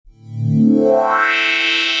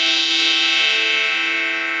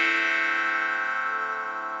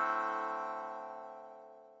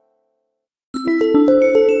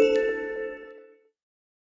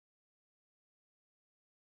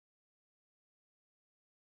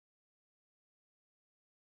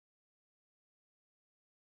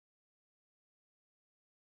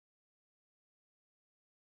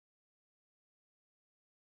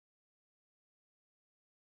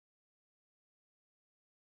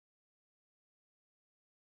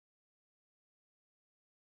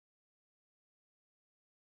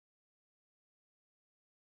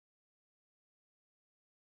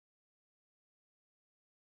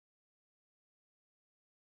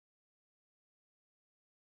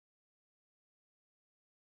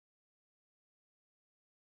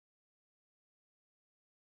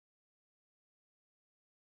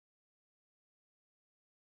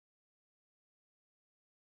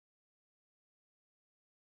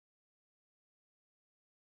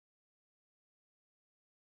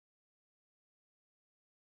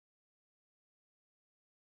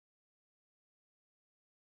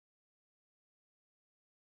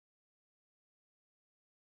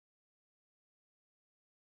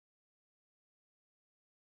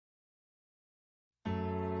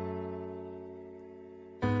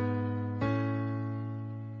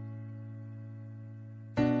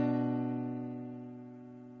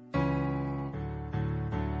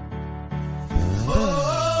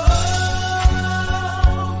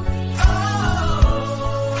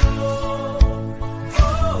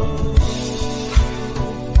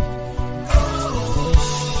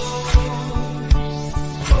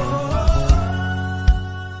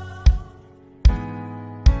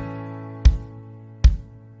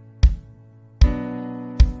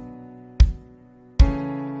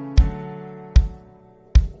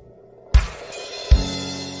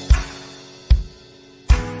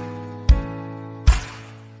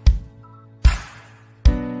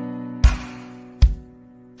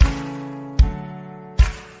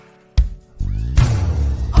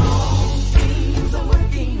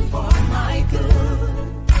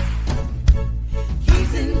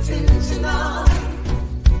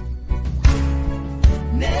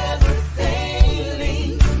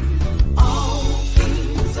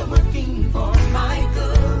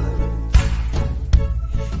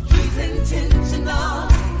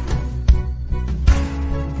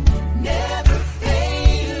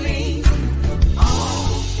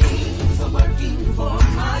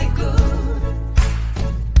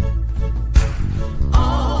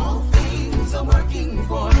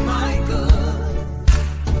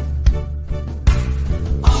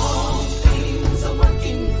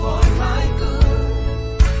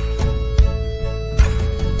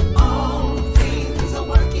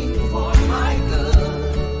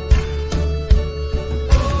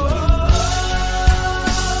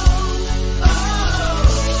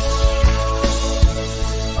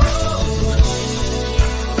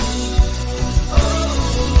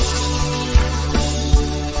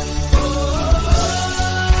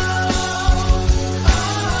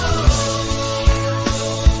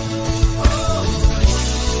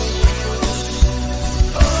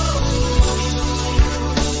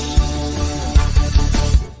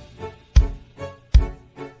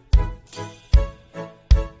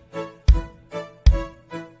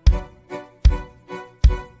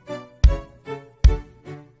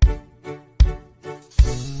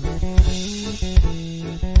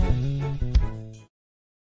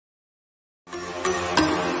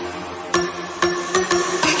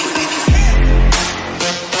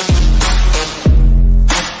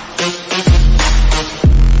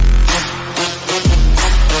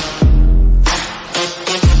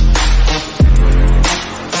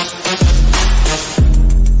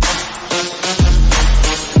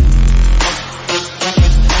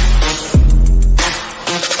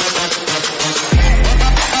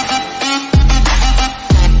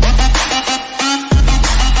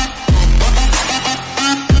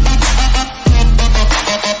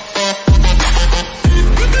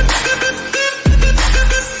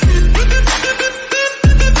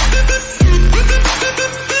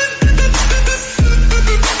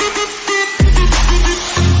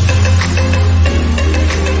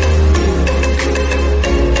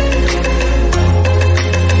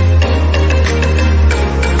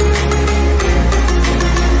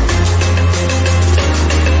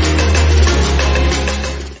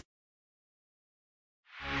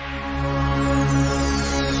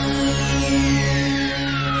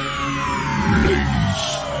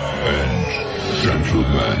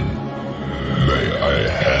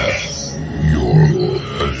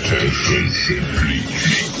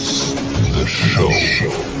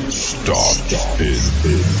Start in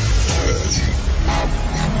 10,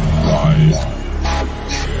 9,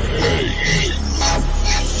 8,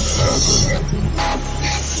 7,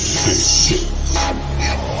 6, 5,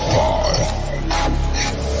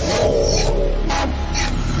 4,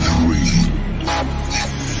 3,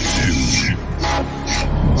 2,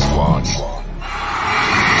 1.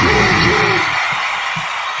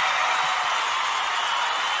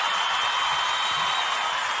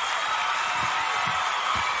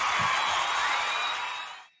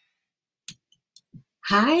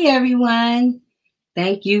 Hi, everyone.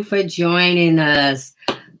 Thank you for joining us.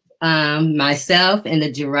 Myself and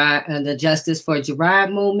the Justice for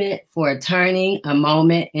Gerard movement for turning a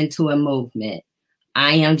moment into a movement.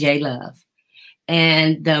 I am J Love.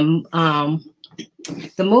 And the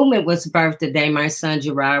movement was birthed the day my son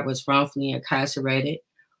Gerard was wrongfully incarcerated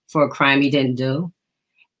for a crime he didn't do.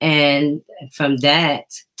 And from that,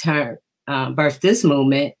 birthed this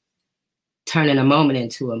movement, turning a moment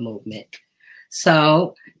into a movement.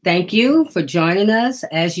 So thank you for joining us.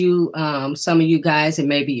 As you, some of you guys, it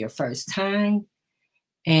may be your first time.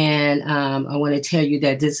 And I want to tell you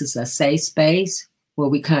that this is a safe space where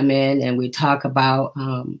we come in and we talk about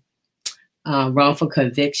wrongful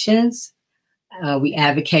convictions. We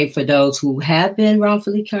advocate for those who have been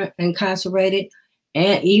wrongfully incarcerated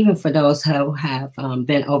and even for those who have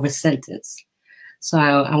been over sentenced. So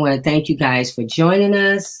I want to thank you guys for joining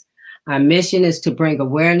us. Our mission is to bring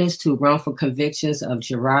awareness to wrongful convictions of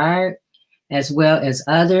Gerard, as well as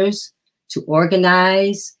others, to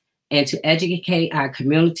organize and to educate our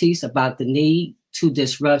communities about the need to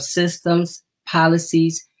disrupt systems,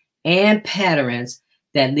 policies, and patterns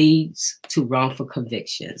that leads to wrongful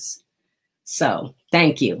convictions. So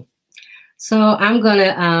thank you. So I'm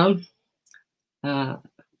gonna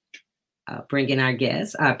bring in our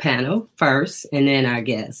guests, our panel first, and then our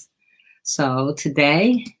guests. So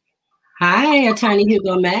today, hi, Attorney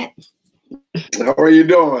Hugo Mack. How are you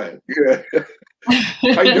doing? Good.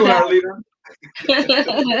 How you doing,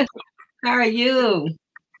 Arlita? How are you?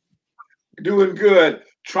 Doing good.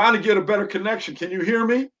 Trying to get a better connection. Can you hear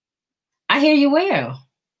me? I hear you well.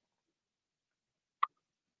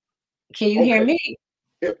 Can you hear me?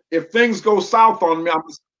 If things go south on me,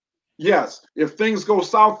 yes. If things go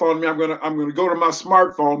south on me, I'm gonna go to my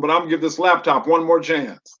smartphone, but I'm gonna give this laptop one more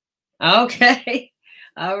chance. Okay.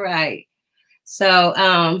 All right.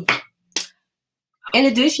 So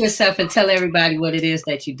introduce yourself and tell everybody what it is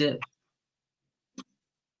that you do.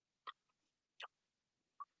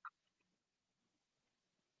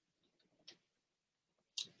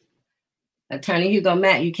 Attorney Hugo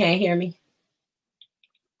Mack, you can't hear me?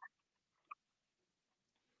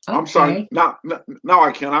 Okay. I'm sorry. Now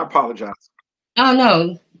I can. I apologize. Oh,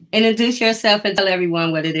 no. Introduce yourself and tell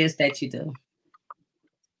everyone what it is that you do.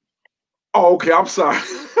 Oh, okay. I'm sorry.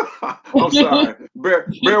 I'm sorry.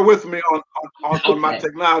 Bear with me on my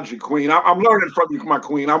technology, Queen. I'm learning from you, my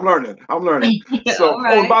Queen. I'm learning. So,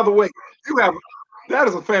 right. Oh, by the way, that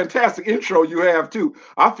is a fantastic intro you have too.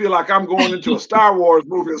 I feel like I'm going into a Star Wars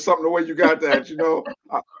movie or something. The way you got that, you know,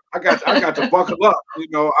 I got to buckle up. You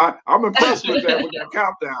know, I'm impressed with that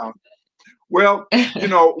countdown. Well, you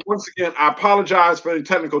know, once again, I apologize for any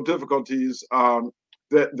technical difficulties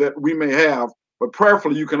that we may have. But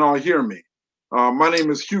prayerfully, you can all hear me. My name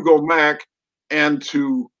is Hugo Mack, and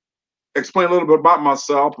to explain a little bit about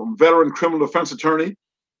myself, I'm a veteran criminal defense attorney,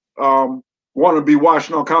 want to be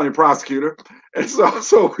Washington County prosecutor, and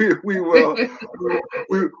so we will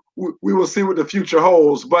see what the future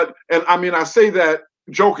holds. And I mean, I say that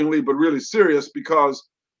jokingly, but really serious, because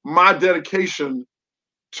my dedication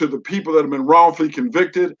to the people that have been wrongfully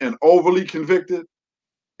convicted and overly convicted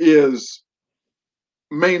is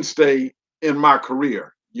mainstay in my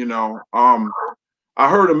career. You know, I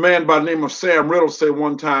heard a man by the name of Sam Riddle say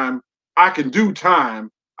one time, "I can do time,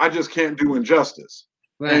 I just can't do injustice."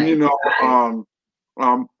 Right. And you know,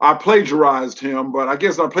 I plagiarized him, but I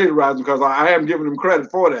guess I plagiarized him because I haven't given him credit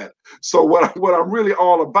for that. So what I'm really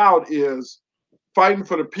all about is fighting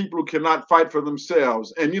for the people who cannot fight for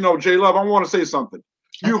themselves. And you know, J Love, I want to say something.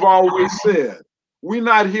 You've always said we're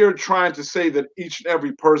not here trying to say that each and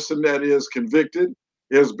every person that is convicted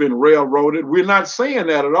has been railroaded. We're not saying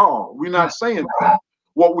that at all. We're not saying that.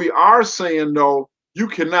 What we are saying, though, you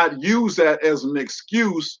cannot use that as an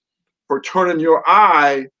excuse for turning your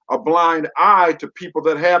eye, a blind eye, to people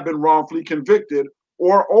that have been wrongfully convicted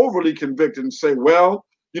or overly convicted and say, well,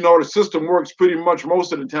 you know, the system works pretty much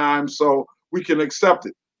most of the time, so we can accept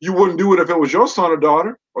it. You wouldn't do it if it was your son or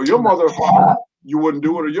daughter or your mother or father. You wouldn't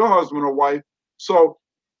do it, or your husband or wife. So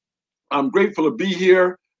I'm grateful to be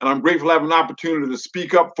here, and I'm grateful to have an opportunity to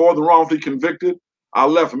speak up for the wrongfully convicted. I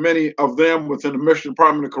left many of them within the Michigan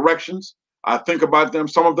Department of Corrections. I think about them.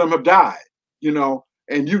 Some of them have died, you know,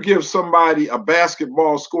 and you give somebody a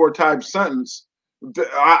basketball score type sentence.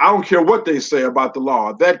 I don't care what they say about the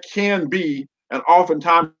law. That can be and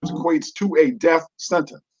oftentimes equates to a death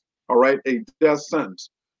sentence. All right, a death sentence.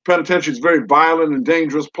 Penitentiary is a very violent and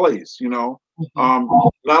dangerous place, you know.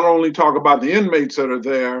 Not only talk about the inmates that are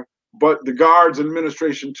there, but the guards and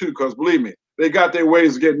administration too, because believe me, they got their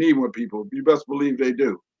ways of getting even with people. You best believe they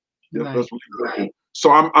do. You best believe they do. So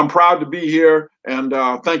I'm proud to be here, and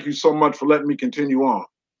thank you so much for letting me continue on.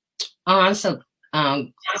 Oh, I'm so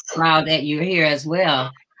proud that you're here as well.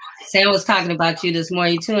 Sam was talking about you this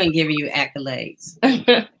morning too and giving you accolades.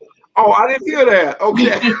 Oh, I didn't hear that.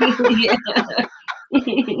 Okay.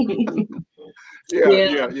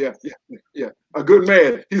 Yeah. A good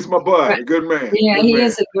man. He's my bud. A good man. Yeah, good he man.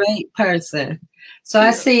 is a great person. So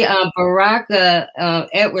I see Baraka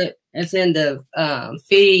Edward is in the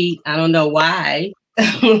feed. I don't know why.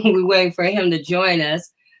 We're waiting for him to join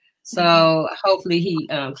us. So hopefully he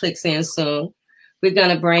clicks in soon. We're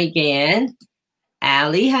going to bring in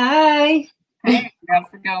Allie. Hi. Hey,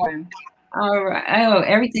 how's it going? All right. Oh,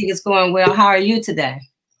 everything is going well. How are you today?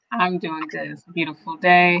 I'm doing good. It's a beautiful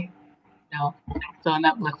day. Feeling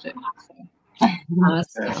uplifted. So.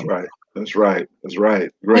 Awesome. That's right. That's right. That's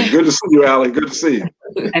right. Great. Good to see you, Allie. Good to see you.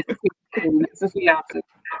 Nice to see y'all too.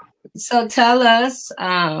 So tell us,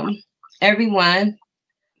 everyone,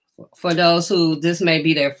 for those who this may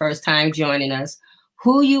be their first time joining us,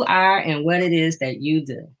 who you are and what it is that you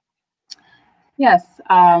do. Yes,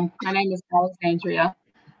 my name is Alexandria.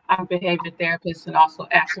 I'm a behavior therapist and also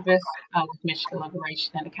activist with Michigan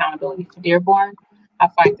Liberation and Accountability for Dearborn. I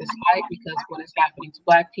fight this fight because what is happening to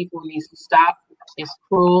Black people needs to stop. It's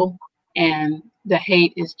cruel, and the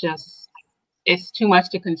hate is it's too much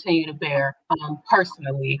to continue to bear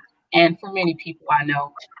personally. And for many people I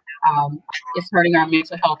know, it's hurting our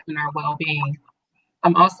mental health and our well-being.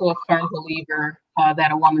 I'm also a firm believer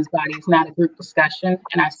that a woman's body is not a group discussion.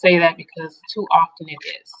 And I say that because too often it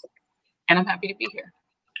is. And I'm happy to be here.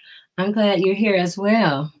 I'm glad you're here as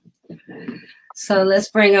well. So let's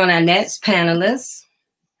bring on our next panelist.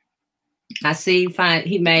 I see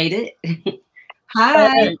he made it. Hi.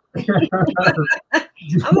 Hey.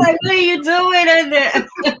 I'm like, what are you doing in there?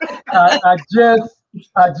 I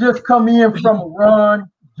just come in from a run,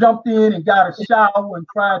 jumped in and got a shower and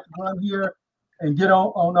tried to run here and get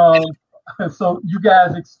on so you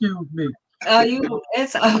guys excuse me.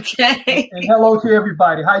 It's okay. And hello to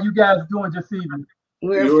everybody. How you guys doing this evening?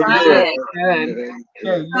 We're fine. Good.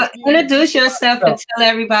 Yeah, introduce yourself and tell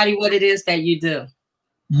everybody what it is that you do.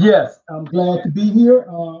 Yes, I'm glad to be here.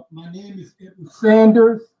 My name is Edward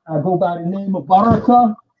Sanders. I go by the name of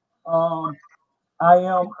Baraka. I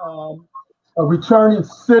am a returning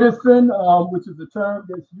citizen, which is a term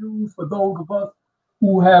that's used for those of us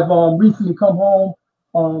who have recently come home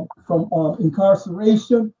from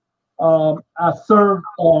incarceration. I served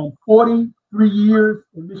 43 years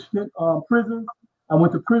in Michigan prison. I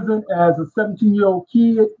went to prison as a 17-year-old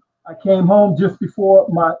kid. I came home just before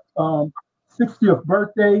my 60th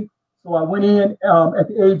birthday. So I went in at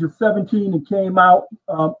the age of 17 and came out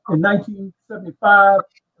in 1975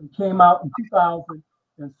 and came out in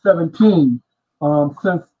 2017.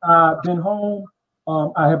 Since I've been home,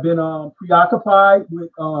 I have been preoccupied with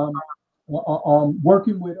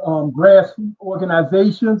working with grassroots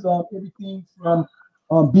organizations, everything from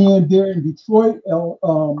being there in Detroit,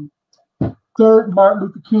 3rd Martin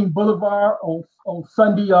Luther King Boulevard on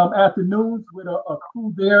Sunday afternoons with a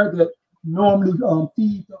crew there that normally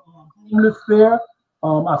feeds the homeless there.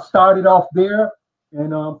 I started off there,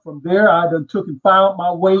 and from there I then took and found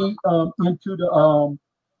my way into the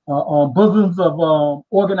bosoms of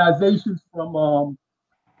organizations from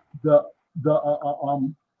the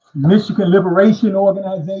Michigan Liberation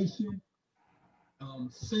Organization,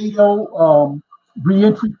 SADO,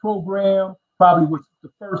 reentry program, probably was the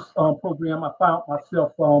first program I found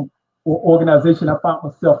myself, or organization I found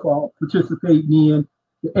myself participating in,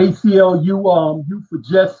 the ACLU Youth for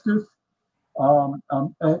Justice, and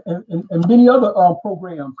many other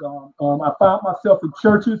programs. I found myself in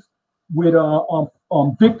churches with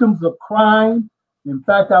victims of crime. In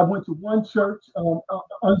fact, I went to one church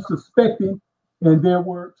unsuspecting, and there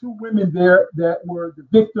were 2 women there that were the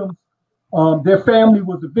victims. Their family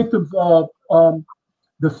was the victims of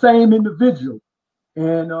the same individual.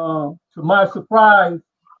 And to my surprise,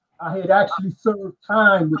 I had actually served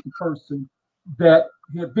time with the person that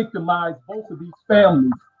had victimized both of these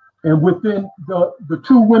families. And within the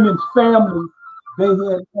 2 women's families, they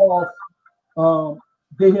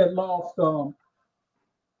had lost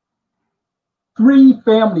 3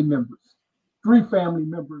 family members. three family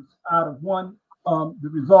members out of one, the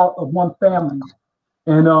result of one family.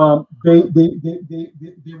 And there was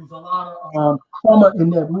a lot of trauma in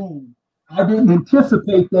that room. I didn't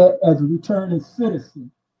anticipate that as a returning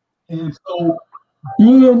citizen. And so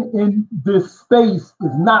being in this space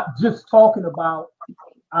is not just talking about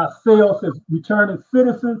ourselves as returning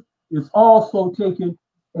citizens, it's also taking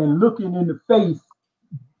and looking in the face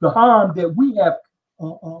the harm that we have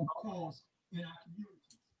caused in our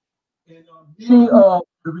community. And many of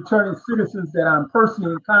the returning citizens that I'm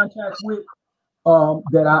personally in contact with,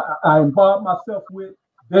 that I involve myself with,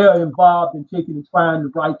 they're involved in taking and trying to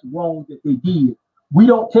right the wrong that they did. We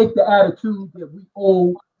don't take the attitude that we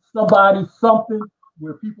owe somebody something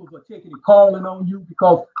where people are taking and calling on you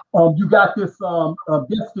because you got this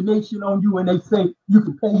destination on you and they say you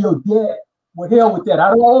can pay your debt. Well, hell with that. I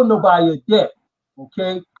don't owe nobody a debt.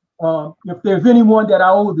 Okay. If there's anyone that I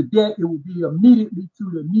owe the debt, it would be immediately to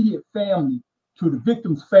the immediate family, to the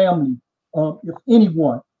victim's family, if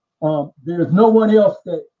anyone. There's no one else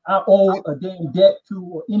that I owe a damn debt to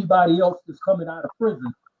or anybody else that's coming out of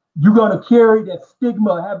prison. You're going to carry that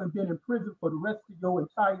stigma of having been in prison for the rest of your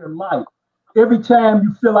entire life. Every time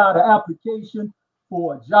you fill out an application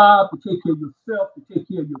for a job to take care of yourself, to take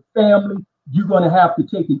care of your family, you're going to have to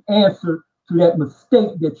take an answer to that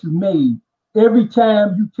mistake that you made. Every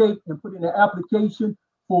time you take and put in an application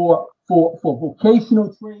for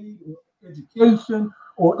vocational trade or education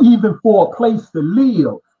or even for a place to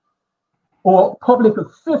live or public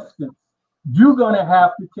assistance, you're going to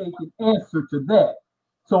have to take an answer to that.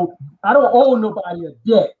 So I don't owe nobody a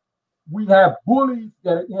debt. We have bullies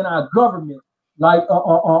that are in our government, like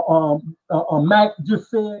Mac just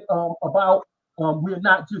said about we're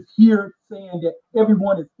not just here saying that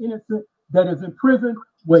everyone is innocent that is in prison.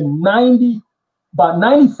 When about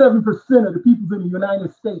 97% of the people in the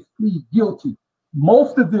United States plead guilty,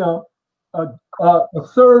 most of them are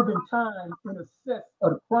serving time in excess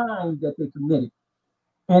of the crime that they committed,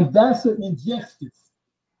 and that's an injustice.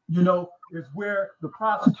 You know, is where the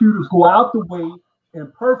prosecutors go out the way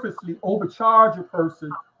and purposely overcharge a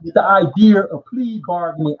person with the idea of plea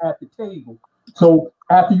bargaining at the table. So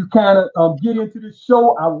after you kind of get into this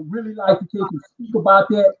show, I would really like to take and speak about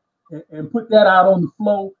that and put that out on the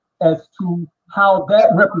floor as to how that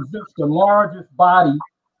represents the largest body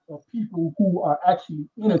of people who are actually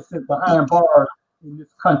innocent behind bars in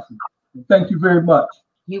this country. And thank you very much.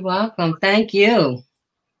 You're welcome. Thank you.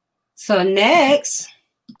 So next,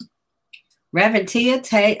 Reverend Tia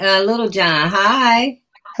Little John. Hi.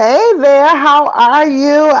 Hey there. How are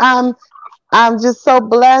you? I'm just so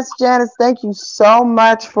blessed, Janice. Thank you so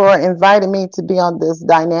much for inviting me to be on this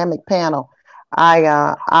dynamic panel.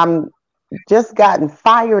 I'm just gotten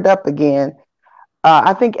fired up again.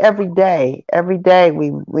 I think every day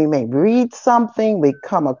we may read something, we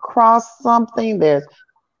come across something. There's,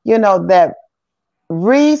 that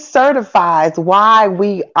recertifies why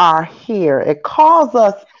we are here. It calls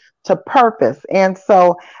us to purpose. And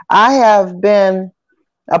so I have been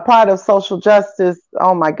a part of social justice,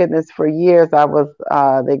 oh my goodness, for years. I was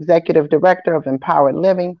the executive director of Empowered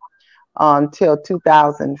Living until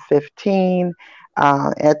 2015.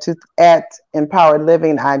 At Empowered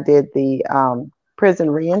Living, I did the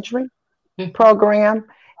prison reentry program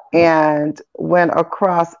and went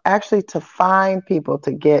across actually to find people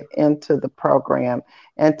to get into the program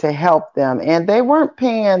and to help them. And they weren't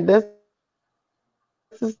paying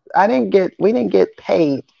we didn't get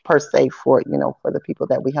paid per se for, for the people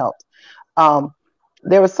that we helped.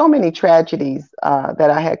 There were so many tragedies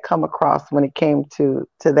that I had come across when it came to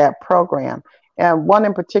that program. And one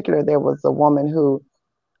in particular, there was a woman who,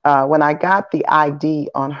 when I got the ID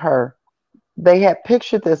on her, they had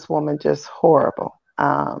pictured this woman just horrible.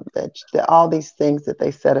 That all these things that they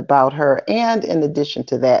said about her, and in addition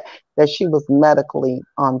to that she was medically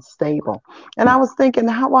unstable. And I was thinking,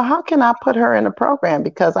 how can I put her in a program?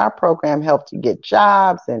 Because our program helped you get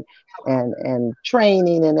jobs and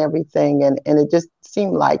training and everything, and it just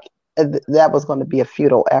seemed like that was going to be a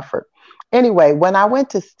futile effort. Anyway, when I went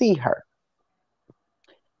to see her,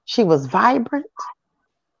 she was vibrant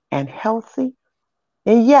and healthy.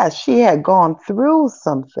 And yes, she had gone through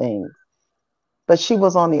some things, but she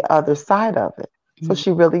was on the other side of it. So she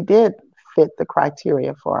really did fit the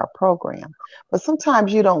criteria for our program. But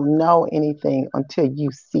sometimes you don't know anything until you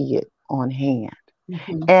see it on hand.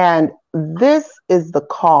 Mm-hmm. And this is the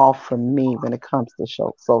call for me when it comes to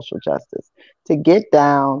social justice, to get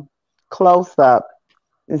down close up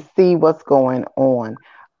and see what's going on.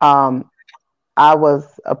 I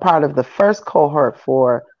was a part of the first cohort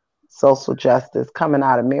for social justice coming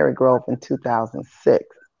out of Mary Grove in 2006.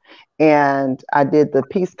 And I did the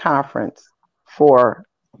peace conference for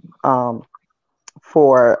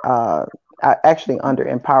for actually under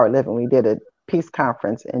Empowered Living. We did a peace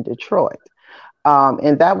conference in Detroit,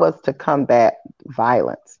 and that was to combat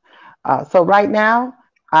violence. So right now,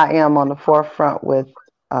 I am on the forefront with,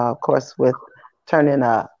 of course, with turning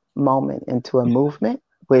a moment into a movement,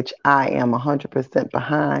 which I am 100%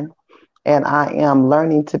 behind. And I am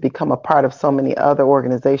learning to become a part of so many other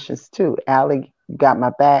organizations too. Allie, you got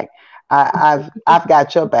my back. I've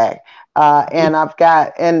got your back. And I've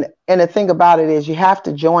got, and the thing about it is you have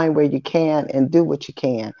to join where you can and do what you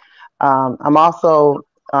can. I'm also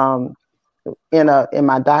in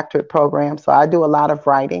my doctorate program, so I do a lot of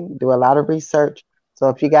writing, do a lot of research. So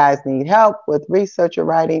if you guys need help with research or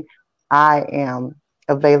writing, I am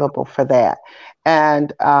available for that.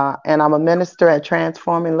 And I'm a minister at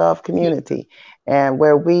Transforming Love Community, and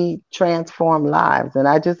where we transform lives. And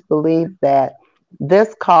I just believe that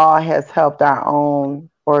this call has helped our own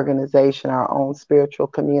organization, our own spiritual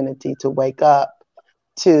community to wake up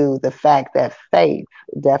to the fact that faith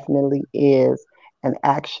definitely is an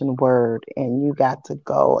action word, and you got to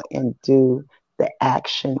go and do the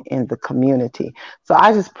action in the community. So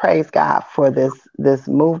I just praise God for this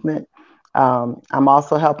movement. I'm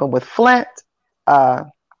also helping with Flint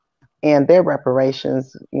and their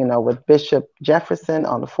reparations, with Bishop Jefferson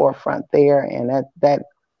on the forefront there. And that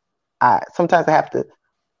sometimes I have to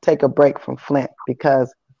take a break from Flint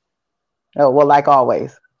because, well, like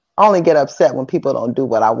always, I only get upset when people don't do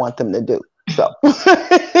what I want them to do. So,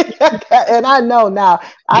 and I know now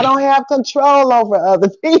I don't have control over other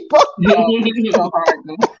people.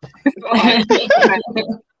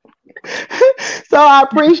 So I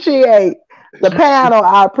appreciate the panel.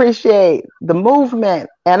 I appreciate the movement,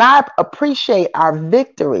 and I appreciate our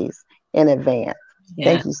victories in advance. Yeah.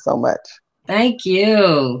 Thank you so much. Thank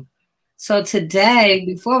you. So today,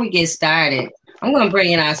 before we get started, I'm going to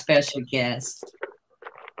bring in our special guest.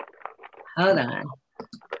 Hold on.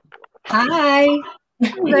 Hi.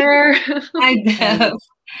 There. Hi, Deb.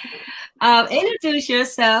 Introduce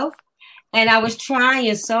yourself. And I was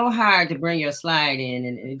trying so hard to bring your slide in,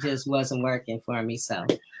 and it just wasn't working for me. So,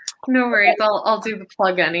 no worries. I'll do the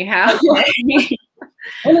plug anyhow.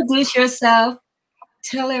 Introduce yourself.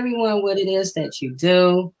 Tell everyone what it is that you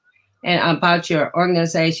do, and about your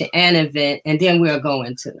organization and event, and then we'll go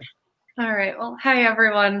into it. All right. Well, hi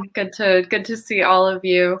everyone. Good to see all of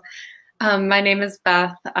you. My name is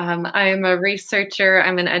Beth. I am a researcher,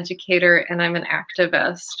 I'm an educator, and I'm an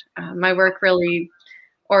activist. My work really,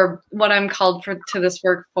 or what I'm called to this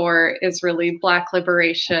work for, is really Black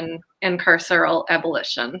liberation and carceral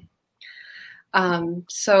abolition.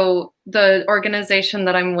 So the organization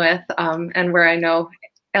that I'm with, and where I know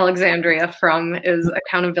Alexandria from, is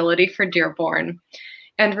Accountability for Dearborn.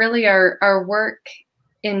 And really our work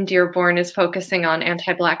in Dearborn is focusing on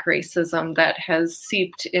anti-Black racism that has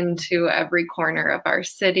seeped into every corner of our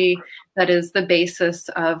city. That is the basis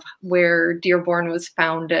of where Dearborn was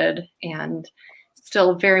founded, and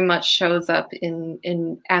still very much shows up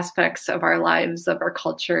in aspects of our lives, of our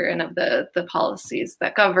culture, and of the policies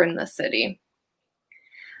that govern the city.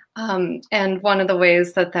 And one of the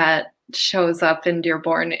ways that shows up in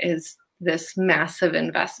Dearborn is this massive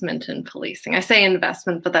investment in policing. I say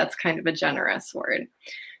investment, but that's kind of a generous word.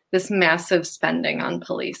 This massive spending on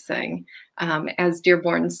policing as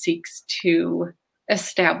Dearborn seeks to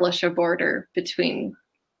establish a border between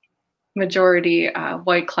majority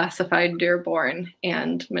white classified Dearborn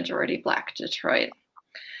and majority Black Detroit.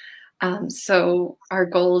 So our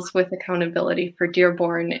goals with Accountability for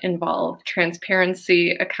Dearborn involve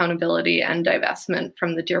transparency, accountability, and divestment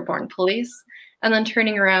from the Dearborn police, and then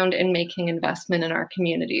turning around and making investment in our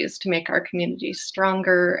communities to make our communities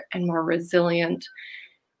stronger and more resilient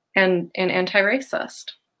and anti-racist.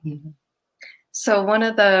 Mm-hmm. So one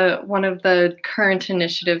of the current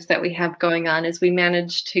initiatives that we have going on is we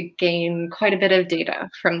managed to gain quite a bit of data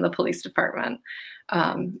from the police department.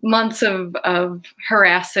 Months of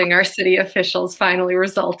harassing our city officials finally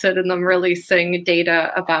resulted in them releasing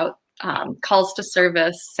data about calls to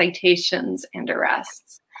service, citations, and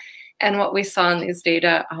arrests. And what we saw in these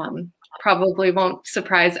data probably won't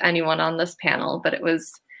surprise anyone on this panel, but it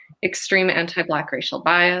was extreme anti-Black racial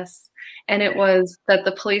bias. And it was that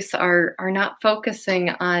the police are not focusing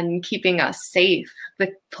on keeping us safe.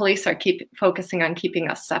 The police are focusing on keeping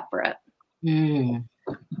us separate. Mm.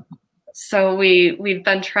 So we've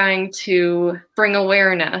been trying to bring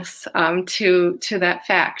awareness to that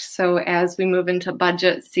fact. So as we move into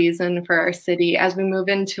budget season for our city, as we move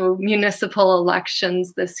into municipal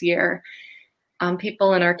elections this year,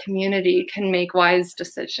 people in our community can make wise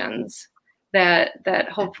decisions that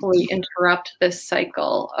hopefully interrupt this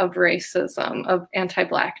cycle of racism, of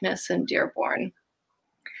anti-Blackness in Dearborn.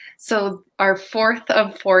 So our 4th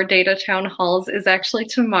of 4 data town halls is actually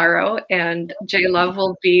tomorrow, and J Love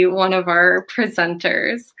will be one of our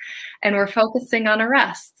presenters, and we're focusing on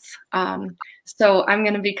arrests. So I'm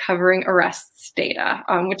going to be covering arrests data,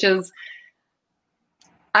 which is,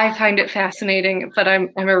 I find it fascinating, but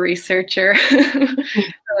I'm a researcher.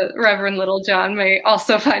 Reverend Littlejohn may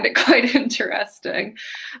also find it quite interesting.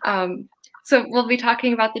 So we'll be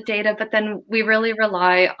talking about the data, but then we really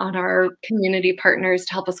rely on our community partners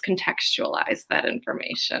to help us contextualize that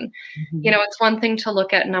information. You know, it's one thing to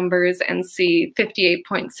look at numbers and see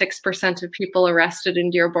 58.6% of people arrested in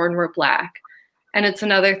Dearborn were Black. And it's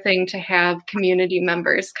another thing to have community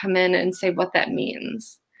members come in and say what that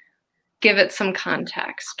means. Give it some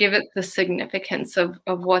context, give it the significance of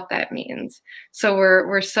what that means. So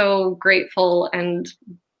we're so grateful and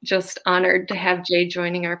just honored to have Jay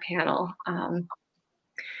joining our panel.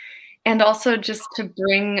 And also just to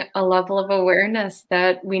bring a level of awareness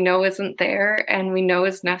that we know isn't there and we know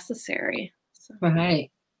is necessary. So. Right.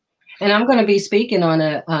 And I'm going to be speaking on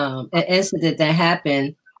an incident that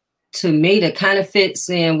happened to me that kind of fits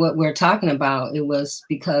in what we're talking about. It was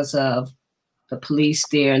because of the police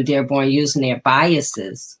there in Dearborn using their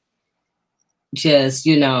biases, just,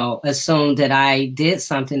 you know, assumed that I did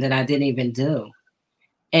something that I didn't even do.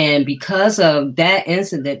 And because of that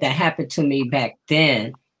incident that happened to me back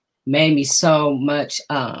then, made me so much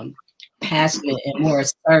passionate and more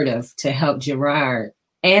assertive to help Gerard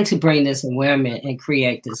and to bring this awareness and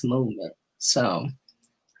create this movement. So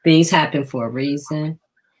things happen for a reason.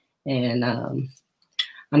 And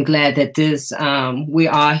I'm glad that this,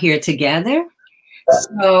 we're all here together.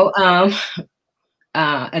 So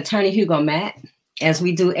Attorney Hugo Mack, as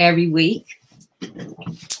we do every week,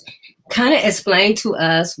 kind of explain to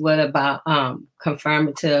us what about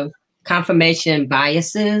confirmation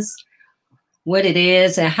biases, what it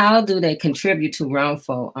is, and how do they contribute to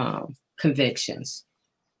wrongful convictions?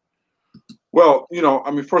 Well, you know,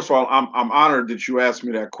 I mean, first of all, I'm honored that you asked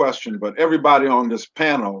me that question, but everybody on this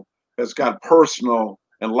panel has got personal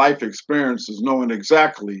and life experiences knowing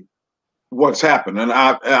exactly what's happened. And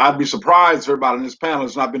I'd be surprised if everybody in this panel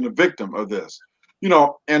has not been a victim of this, you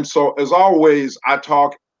know. And so, as always, I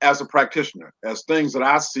talk as a practitioner, as things that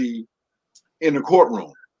I see in the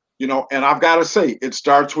courtroom, you know. And I've got to say, it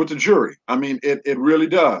starts with the jury. I mean, it really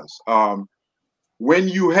does. When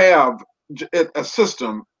you have a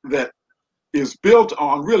system that is built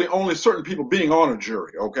on really only certain people being on a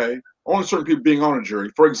jury, okay? Only certain people being on a jury.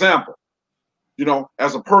 For example, you know,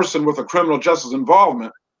 as a person with a criminal justice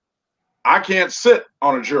involvement, I can't sit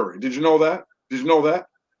on a jury. Did you know that? Did you know that?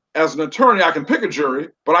 As an attorney, I can pick a jury,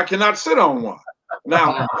 but I cannot sit on one.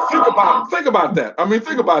 Now, think about that. I mean,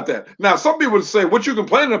 think about that. Now, some people would say, what you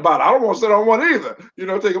complaining about? I don't want to sit on one either. You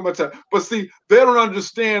know, taking my time. But see, they don't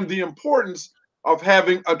understand the importance of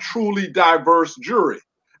having a truly diverse jury.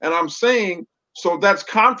 And I'm saying, so that's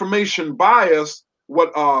confirmation bias,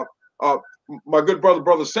 what my good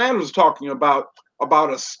brother Sanders is talking about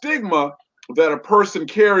a stigma that a person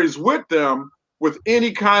carries with them with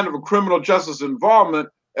any kind of a criminal justice involvement,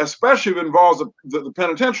 especially if it involves the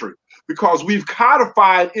penitentiary, because we've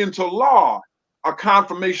codified into law a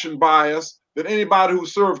confirmation bias that anybody who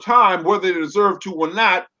served time, whether they deserve to or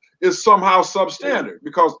not, is somehow substandard,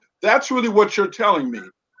 because that's really what you're telling me.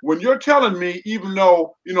 When you're telling me, even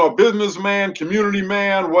though, you know, a businessman, community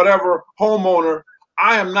man, whatever, homeowner,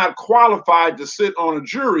 I am not qualified to sit on a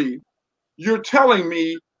jury, you're telling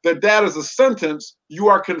me that is a sentence, you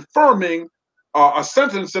are confirming a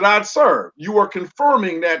sentence that I'd served. You are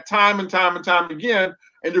confirming that time and time and time again,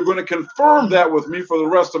 and you're going to confirm that with me for the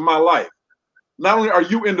rest of my life. Not only are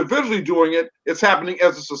you individually doing it, it's happening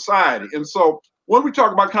as a society. And so when we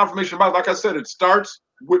talk about confirmation bias, like I said, it starts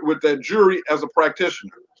with that jury as a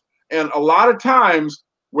practitioner. And a lot of times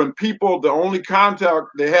when people, the only contact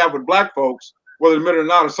they have with Black folks, whether admit it or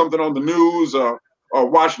not, is something on the news or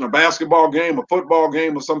watching a basketball game, a football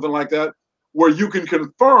game, or something like that, where you can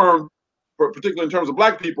confirm, particularly in terms of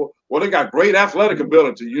Black people, well, they got great athletic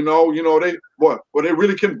ability, they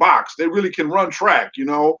really can box, they really can run track, they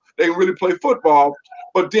can really play football,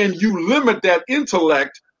 but then you limit that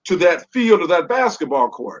intellect to that field or that basketball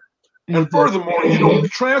court. And furthermore, you don't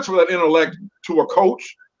transfer that intellect to a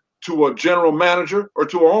coach, to a general manager, or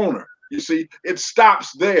to an owner. You see, it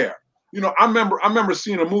stops there. I remember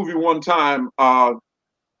seeing a movie one time,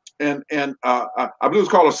 and I believe it was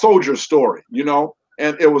called A Soldier Story,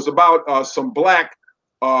 and it was about some Black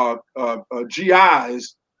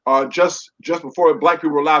GIs just before Black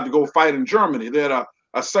people were allowed to go fight in Germany. They had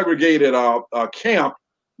a segregated camp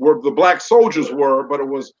where the Black soldiers were, but it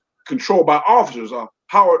was controlled by officers.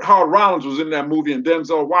 Howard Rollins was in that movie, and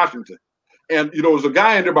Denzel Washington. And there was a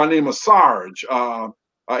guy in there by the name of Sarge,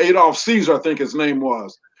 Adolf Caesar, I think his name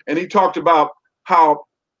was, and he talked about how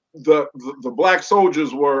the black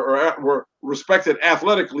soldiers were respected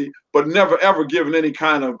athletically, but never ever given any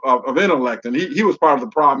kind of intellect, and he was part of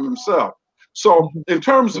the problem himself. So in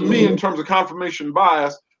terms of me, in terms of confirmation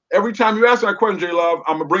bias, every time you ask that question, J Love,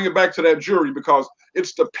 I'm gonna bring it back to that jury, because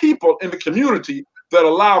it's the people in the community that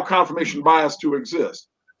allow confirmation bias to exist.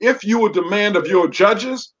 If you would demand of your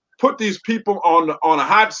judges, put these people on a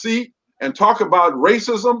hot seat and talk about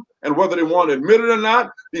racism and whether they want to admit it or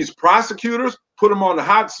not, these prosecutors, put them on the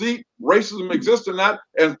hot seat, racism exists or not,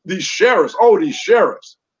 and these sheriffs,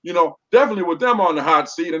 definitely with them on the hot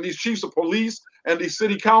seat, and these chiefs of police and these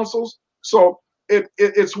city councils. So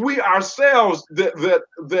it's we ourselves that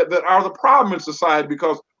are the problem in society,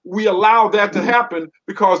 because we allow that to happen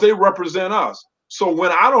because they represent us. So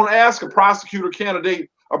when I don't ask a prosecutor candidate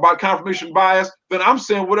about confirmation bias, then I'm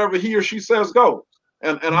saying whatever he or she says goes,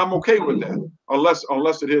 and I'm okay with that, unless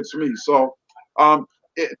it hits me. So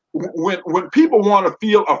when people want to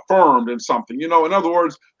feel affirmed in something, in other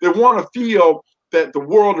words, they want to feel that the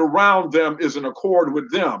world around them is in accord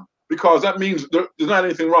with them, because that means there's not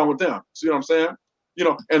anything wrong with them. See what I'm saying?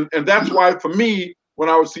 And that's why for me, when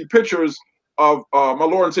I would see pictures of my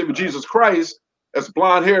Lord and Savior Jesus Christ as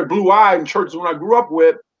blonde-haired, blue-eyed in churches when I grew up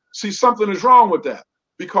with, see, something is wrong with that,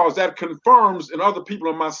 because that confirms in other people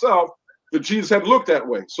and myself that Jesus had looked that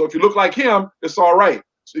way. So if you look like him, it's all right.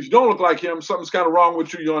 So if you don't look like him, something's kind of wrong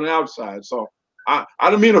with you. You're on the outside. So I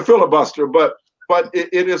didn't mean to filibuster, but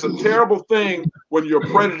it is a terrible thing when your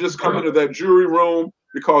prejudice come into that jury room,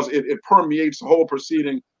 because it permeates the whole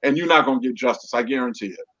proceeding, and you're not going to get justice. I guarantee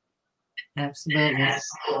it. Absolutely.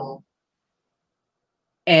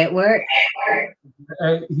 Edward?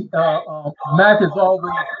 Hey, Mac is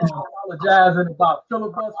always apologizing about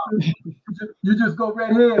filibustering. You just go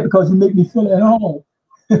right ahead, because you make me feel at home.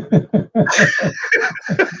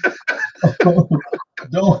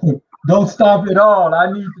 Don't stop at all.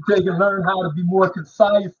 I need to take and learn how to be more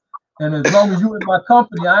concise. And as long as you're in my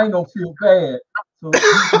company, I ain't gonna feel bad. So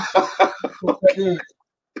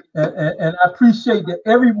and I appreciate that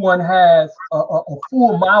everyone has a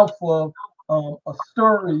full mouth of a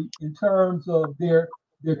story in terms of their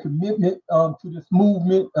commitment to this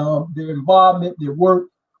movement, their involvement, their work.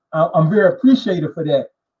 I'm very appreciative for that.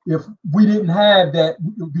 If we didn't have that,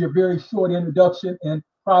 it would be a very short introduction and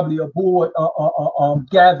probably a board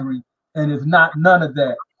gathering, and it's none of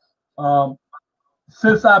that.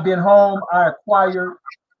 Since I've been home, I acquired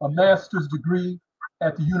a master's degree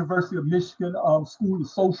at the University of Michigan School of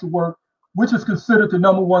Social Work, which is considered the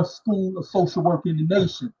 #1 school of social work in the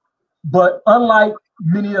nation. But unlike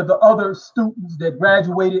many of the other students that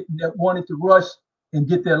graduated and that wanted to rush and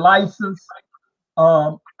get their license,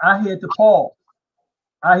 I had to pause.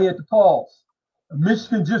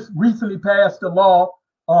 Michigan just recently passed a law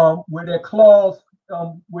where that clause,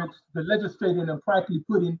 which the legislature and practically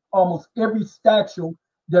put in almost every statute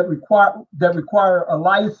that require a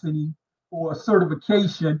licensing or a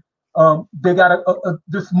certification. They got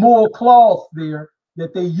this moral clause there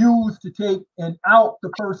that they use to take and out the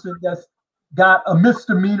person that's got a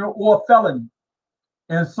misdemeanor or a felony.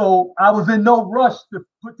 And so I was in no rush to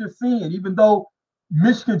put this in, even though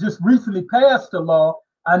Michigan just recently passed a law.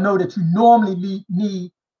 I know that you normally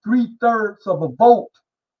need 3/3 of a vote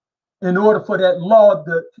in order for that law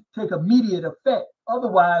to take immediate effect.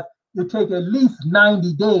 Otherwise, it take at least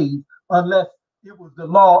 90 days, unless it was the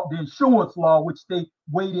insurance law, which they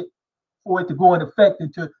waited for it to go in effect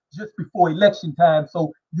until just before election time,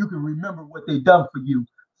 so you can remember what they done for you.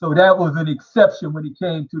 So that was an exception when it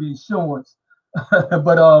came to the insurance.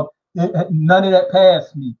 But none of that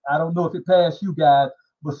passed me. I don't know if it passed you guys,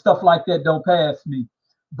 but stuff like that don't pass me.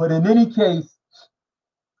 But in any case,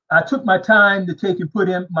 I took my time to take and put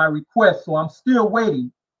in my request, so I'm still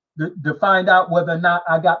waiting to find out whether or not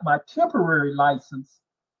I got my temporary license.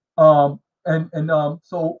 So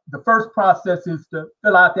the first process is to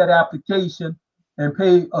fill out that application and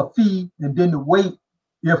pay a fee, and then to wait.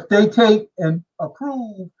 If they take and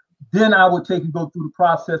approve, then I would take and go through the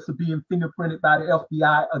process of being fingerprinted by the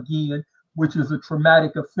FBI again, which is a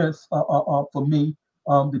traumatic offense for me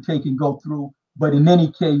to take and go through. But in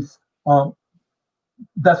any case,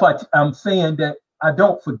 that's why I'm saying that I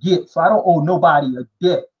don't forget. So I don't owe nobody a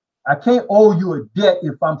debt. I can't owe you a debt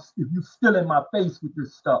if you're still in my face with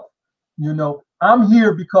this stuff. I'm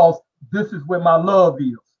here because this is where my love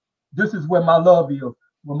is. This is where my love is.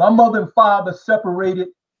 When my mother and father separated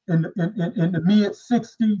in the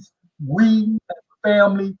mid-60s, we as a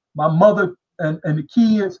family, my mother and the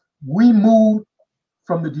kids, we moved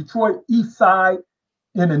from the Detroit East Side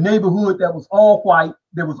in a neighborhood that was all white.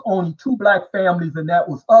 There was only 2 black families, and that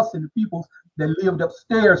was us and the people that lived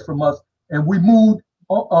upstairs from us. And we moved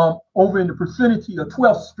over in the vicinity of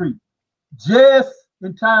 12th Street, just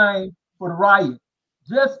in time for the riot,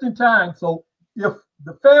 just in time. So if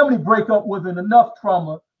the family breakup wasn't enough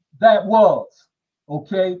trauma, that was,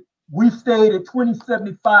 okay? We stayed at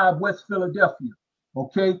 2075 West Philadelphia,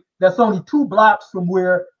 okay? That's only 2 blocks from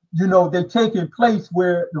where, you know, they're taking place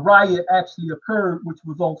where the riot actually occurred, which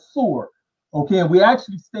was on Sewer, okay? And we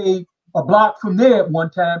actually stayed a block from there at one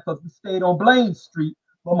time because we stayed on Blaine Street,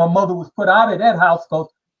 but my mother was put out of that house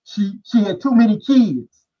because she had too many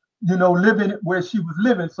kids, you know, living where she was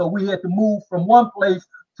living. So we had to move from one place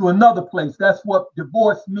to another place. That's what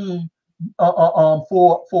divorce means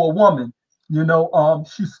for a woman. You know,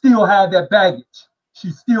 she still had that baggage.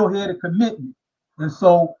 She still had a commitment. And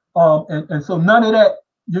so, and so none of that,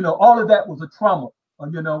 you know, all of that was a trauma.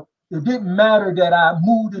 You know, it didn't matter that I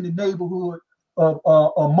moved in the neighborhood of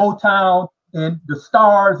Motown and the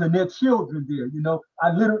Stars and their children there. You know,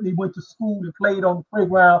 I literally went to school and played on the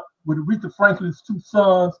playground with Aretha Franklin's 2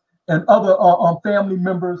 sons and other family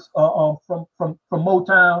members from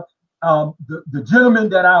Motown. The gentleman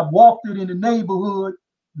that I walked it in the neighborhood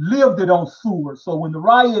lived it on Sewer. So when the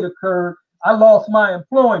riot occurred, I lost my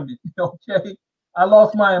employment. Okay, I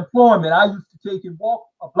lost my employment. I used to take and walk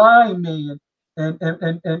a blind man, and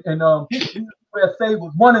USA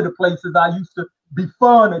was one of the places I used to be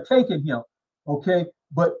fun of taking him. Okay,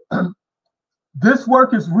 but this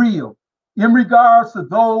work is real. In regards to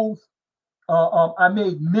those, I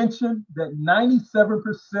made mention that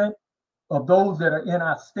 97% of those that are in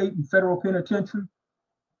our state and federal penitentiary,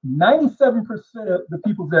 97% of the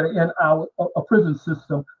people that are in our prison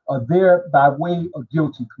system are there by way of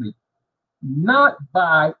guilty plea, not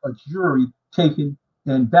by a jury taking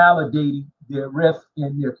and validating their arrest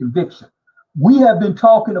and their conviction. We have been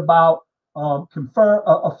talking about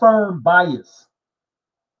affirmed bias.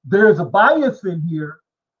 There's a bias in here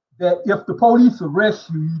that if the police arrest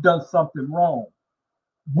you, you've done something wrong.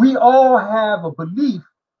 We all have a belief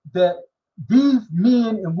that these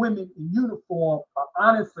men and women in uniform are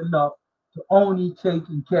honest enough to only take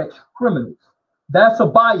and catch criminals. That's a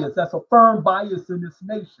bias. That's a firm bias in this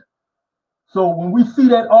nation. So when we see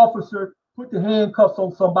that officer put the handcuffs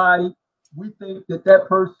on somebody, we think that that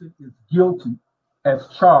person is guilty as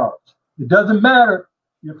charged. It doesn't matter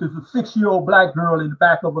if it's a 6-year-old black girl in the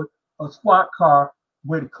back of a squad car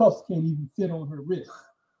where the cuffs can't even fit on her wrist,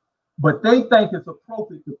 but they think it's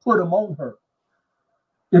appropriate to put them on her.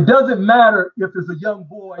 It doesn't matter if it's a young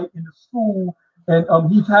boy in the school and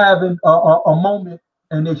he's having a moment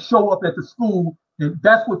and they show up at the school, and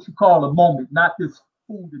that's what you call a moment, not this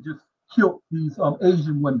fool that just killed these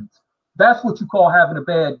Asian women. That's what you call having a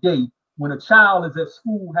bad day. When a child is at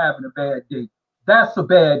school having a bad day, that's a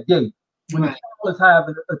bad day. When a child is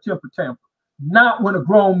having a temper tantrum, not when a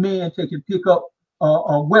grown man can pick up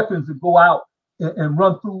weapons and go out and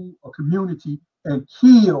run through a community and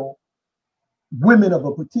kill women of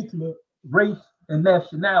a particular race and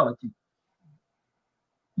nationality.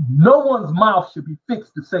 No one's mouth should be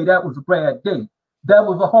fixed to say that was a bad day. That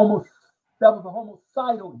was a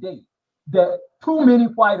homicidal day that too many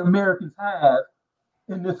white Americans have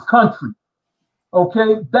in this country.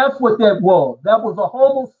 Okay, that's what that was. That was a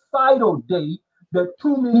homicidal day that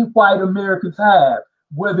too many white Americans have.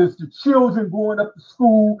 Whether it's the children going up to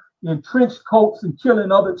school in trench coats and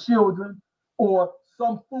killing other children, or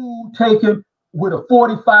some fool taken with a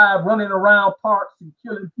 45 running around parks and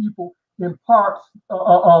killing people in parks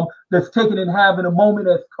that's taken and having a moment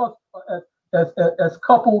as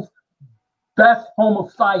couples. That's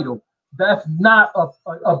homicidal. That's not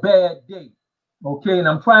a bad day. Okay, and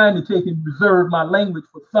I'm trying to take and reserve my language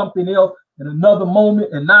for something else in another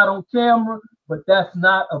moment and not on camera, but that's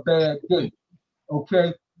not a bad day.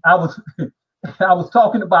 Okay, I was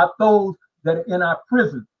talking about those that are in our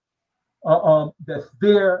prison, that's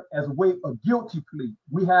there as a way of guilty plea.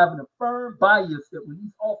 We have an affirmed bias that when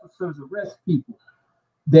these officers arrest people,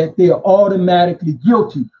 that they are automatically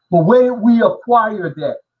guilty. But where we acquire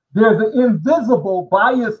that, there's an invisible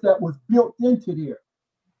bias that was built into there.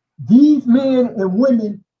 These men and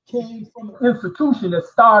women came from an institution that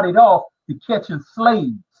started off to catching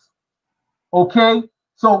slaves. Okay,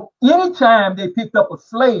 so anytime they picked up a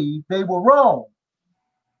slave, they were wrong.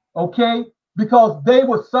 Okay, because they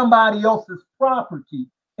were somebody else's property,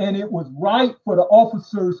 and it was right for the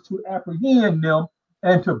officers to apprehend them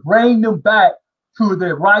and to bring them back to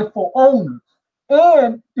their rightful owners.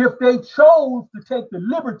 And if they chose to take the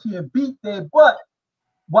liberty and beat their butt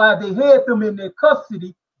while they had them in their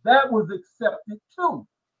custody, that was accepted too.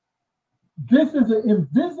 This is an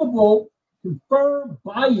invisible confirmed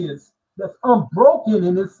bias that's unbroken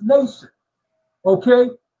in this nation. Okay?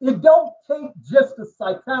 It don't take just a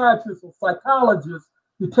psychiatrist or psychologist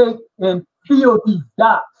to take and fill these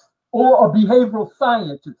dots, or a behavioral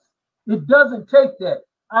scientist. It doesn't take that.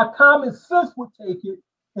 Our common sense would take it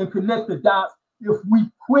and connect the dots if we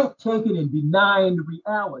quit taking and denying the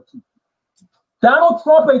reality. Donald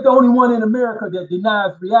Trump ain't the only one in America that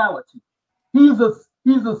denies reality. He's a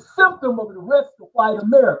symptom of the rest of white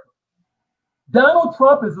America. Donald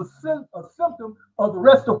Trump is a symptom of the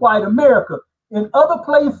rest of white America. In other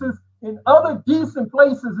places, in other decent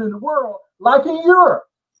places in the world, like in Europe,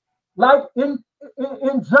 like in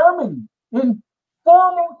Germany, in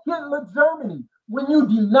former Hitler Germany, when you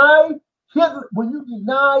deny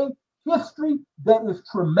history that is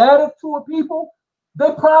traumatic to a people,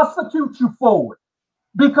 they prosecute you for it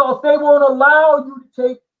because they won't allow you to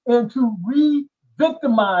take and to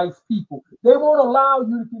re-victimize people. They won't allow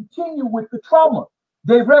you to continue with the trauma.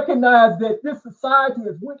 They recognize that this society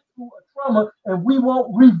has went through a trauma and we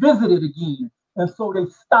won't revisit it again. And so they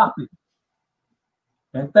stop it.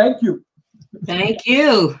 And thank you. Thank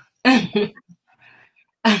you. Yes,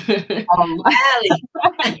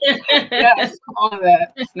 all of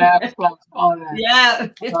that. Snaps, claps, all of that. Yeah.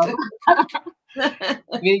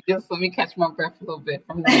 Let me catch my breath a little bit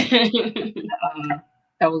from that.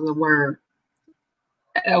 That was a word.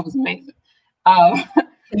 That was amazing.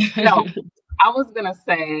 No, I was gonna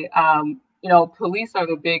say, police are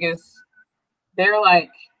they're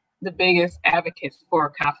like the biggest advocates for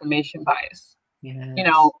confirmation bias. Yes.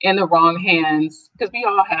 In the wrong hands, because we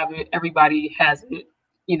all have it, everybody has it,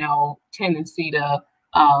 tendency to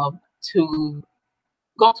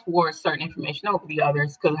go towards certain information over the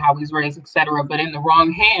others because of how he's raised, etc. But in the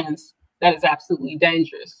wrong hands, that is absolutely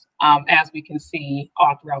dangerous, as we can see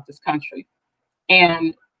all throughout this country.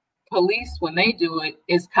 And police, when they do it,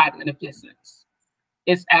 is cognitive dissonance.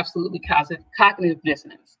 It's absolutely cognitive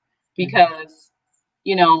dissonance because,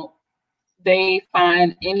 they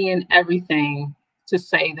find any and everything to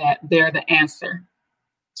say that they're the answer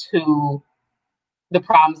to the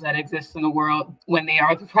problems that exist in the world when they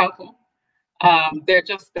are the problem. They're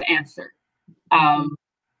just the answer.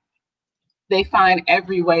 They find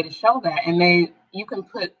every way to show that, and you can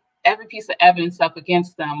put every piece of evidence up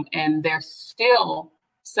against them, and they're still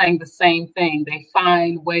saying the same thing. They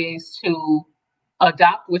find ways to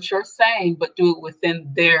adopt what you're saying, but do it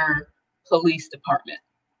within their police department.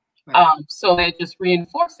 Right. So they're just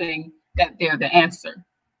reinforcing that they're the answer.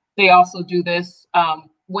 They also do this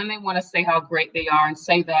when they want to say how great they are and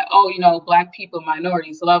say that, Black people,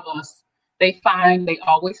 minorities love us. They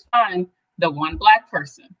always find the one Black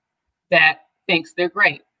person that thinks they're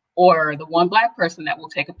great, or the one Black person that will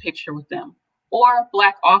take a picture with them, or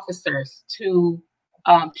Black officers to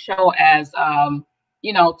show as, to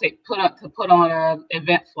put on an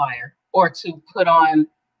event flyer, or to put on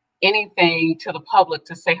anything to the public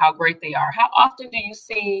to say how great they are. How often do you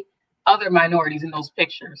see other minorities in those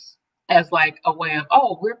pictures as like a way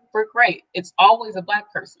of, we're great? It's always a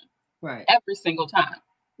Black person, right? Every single time,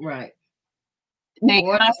 right? They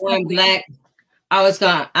or one Black. I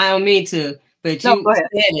don't mean to, but you said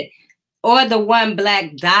it. Or the one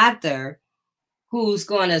Black doctor who's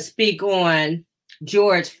going to speak on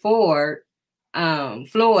George Floyd,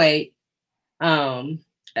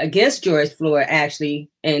 against George Floyd, actually,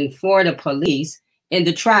 and for the police in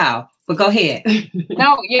the trial. But go ahead.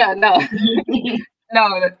 No.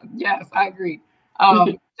 Yes, I agree.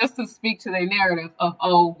 Just to speak to the narrative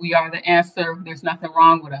of, we are the answer, there's nothing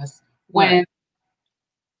wrong with us. When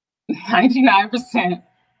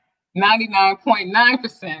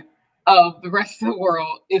 99.9% of the rest of the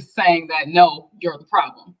world is saying that, no, you're the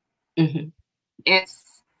problem. Mm-hmm.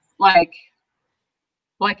 It's like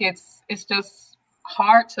it's just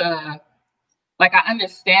hard to, I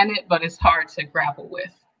understand it, but it's hard to grapple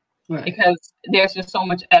with. Right. Because there's just so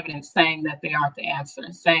much evidence saying that they aren't the answer,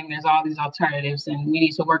 saying there's all these alternatives and we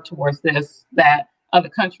need to work towards this, that other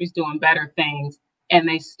countries doing better things, and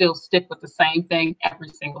they still stick with the same thing every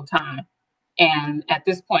single time. And at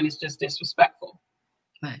this point, it's just disrespectful.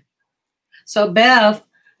 Right. So Bev,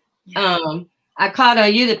 I called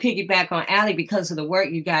on you to piggyback on Allie because of the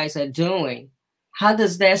work you guys are doing. How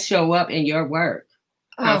does that show up in your work?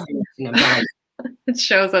 It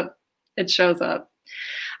shows up.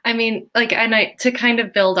 I mean, to kind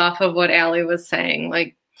of build off of what Allie was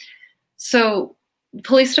saying, so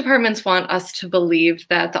police departments want us to believe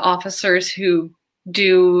that the officers who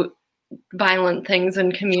do violent things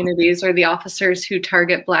in communities, or the officers who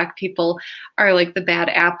target Black people, are like the bad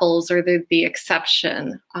apples, or the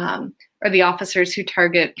exception. or the officers who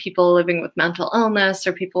target people living with mental illness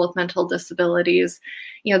or people with mental disabilities,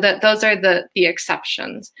 that those are the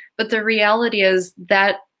exceptions. But the reality is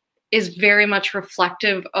that is very much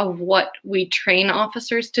reflective of what we train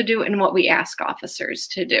officers to do and what we ask officers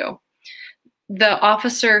to do. The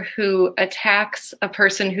officer who attacks a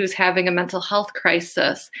person who's having a mental health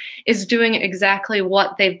crisis is doing exactly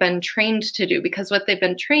what they've been trained to do, because what they've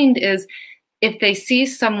been trained is if they see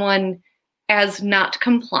someone as not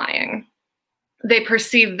complying, they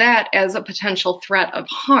perceive that as a potential threat of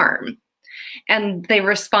harm. And they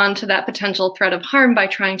respond to that potential threat of harm by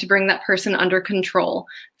trying to bring that person under control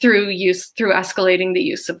through escalating the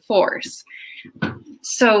use of force.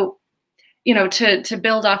 So, to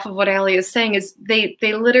build off of what Allie is saying is they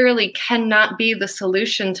literally cannot be the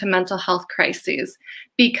solution to mental health crises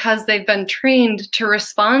because they've been trained to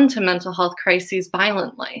respond to mental health crises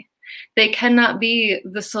violently. They cannot be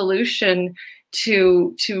the solution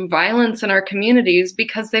to violence in our communities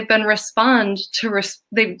because they've been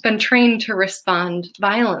trained to respond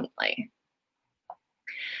violently.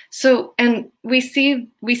 So, and we see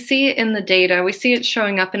it in the data, we see it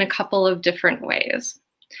showing up in a couple of different ways.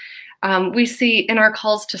 We see in our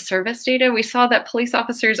calls to service data, we saw that police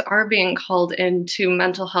officers are being called into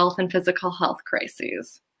mental health and physical health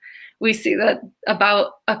crises. We see that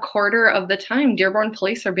about a quarter of the time, Dearborn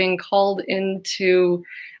police are being called into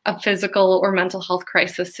a physical or mental health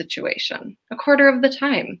crisis situation. A quarter of the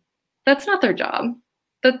time. That's not their job.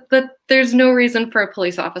 But there's no reason for a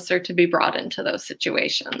police officer to be brought into those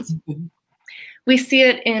situations. Mm-hmm. We see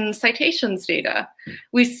it in citations data.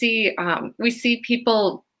 We see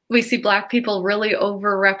Black people really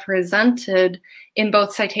overrepresented in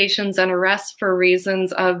both citations and arrests for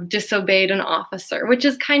reasons of disobeyed an officer, which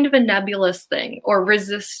is kind of a nebulous thing, or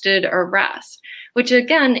resisted arrest, which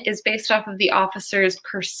again is based off of the officer's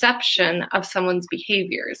perception of someone's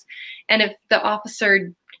behaviors. And if the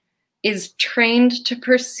officer is trained to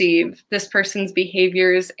perceive this person's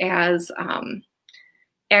behaviors as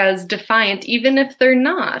defiant, even if they're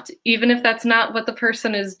not, even if that's not what the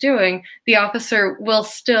person is doing, the officer will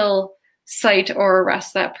still cite or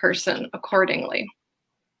arrest that person accordingly.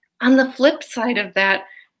 On the flip side of that,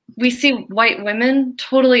 we see white women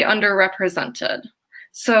totally underrepresented.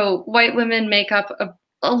 So white women make up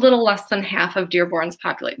a little less than half of Dearborn's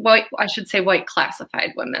population. White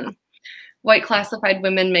classified women. White classified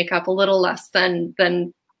women make up a little less than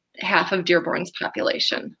half of Dearborn's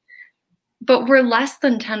population. But we're less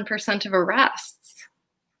than 10% of arrests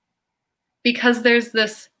because there's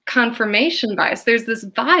this confirmation bias. There's this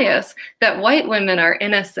bias that white women are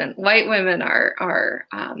innocent. White women are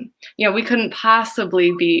we couldn't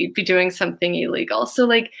possibly be doing something illegal.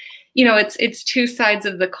 So it's two sides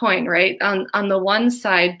of the coin, right? On the one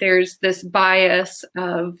side, there's this bias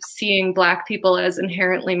of seeing Black people as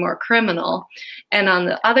inherently more criminal. And on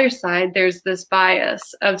the other side, there's this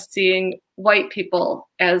bias of seeing white people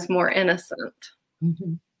as more innocent.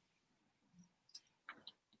 Mm-hmm.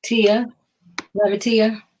 Tia?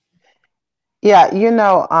 Tia? Yeah,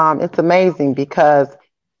 it's amazing because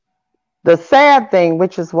the sad thing,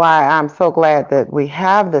 which is why I'm so glad that we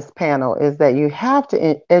have this panel, is that you have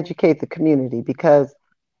to educate the community because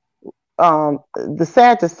the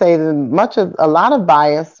sad to say that a lot of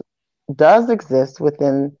bias does exist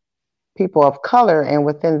within people of color and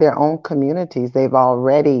within their own communities. They've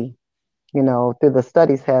already, through the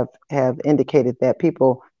studies have indicated that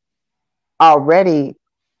people already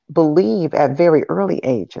believe at very early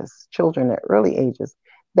ages, children at early ages,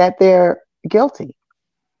 that they're guilty.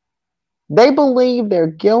 They believe they're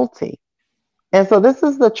guilty. And so this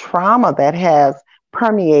is the trauma that has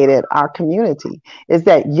permeated our community, is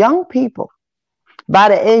that young people by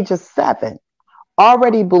the age of 7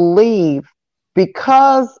 already believe,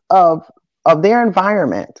 because of their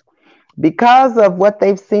environment, because of what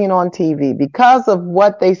they've seen on TV, because of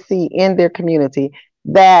what they see in their community,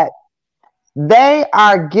 that they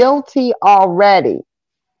are guilty already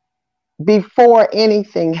before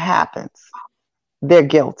anything happens. They're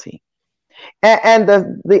guilty. And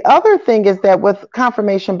the other thing is that with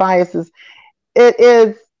confirmation biases, it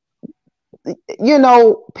is,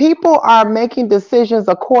 people are making decisions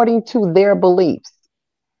according to their beliefs.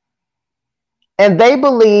 And they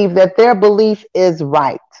believe that their belief is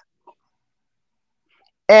right.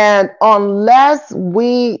 And unless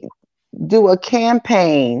we do a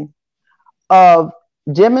campaign of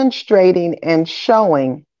demonstrating and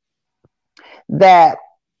showing that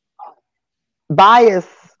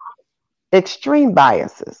extreme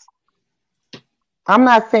biases. I'm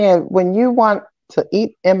not saying when you want to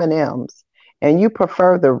eat M&Ms and you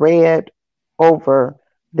prefer the red over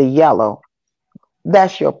the yellow,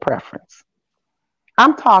 that's your preference.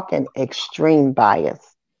 I'm talking extreme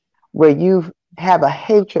bias, where you have a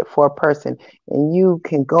hatred for a person and you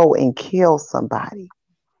can go and kill somebody.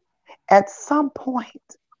 At some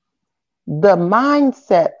point, the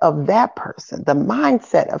mindset of that person, the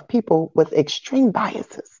mindset of people with extreme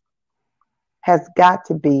biases, has got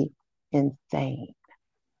to be insane.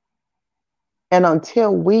 And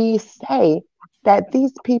until we say that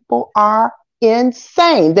these people are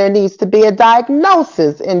insane, there needs to be a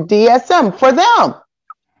diagnosis in DSM for them,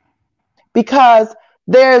 because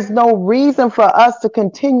there's no reason for us to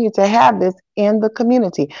continue to have this in the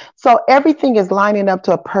community. So everything is lining up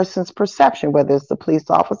to a person's perception, whether it's the police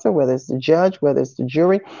officer, whether it's the judge, whether it's the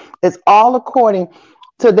jury. It's all according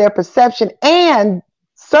to their perception. And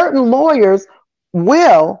certain lawyers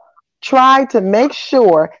will try to make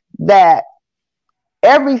sure that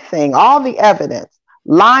everything, all the evidence,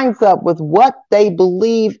 lines up with what they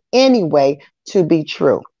believe anyway to be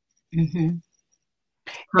true. Mm-hmm.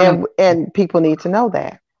 And people need to know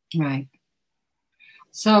that. Right.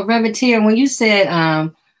 So, Reverend Tier, when you said,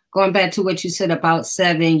 going back to what you said about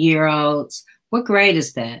 7-year-olds, what grade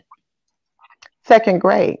is that? Second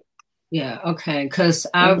grade. Yeah, okay. Because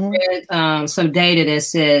I read some data that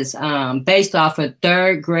says based off of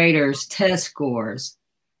third graders' test scores,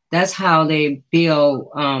 that's how they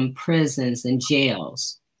build prisons and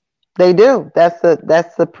jails. They do. That's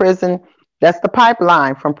the prison. That's the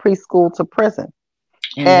pipeline from preschool to prison.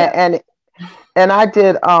 And I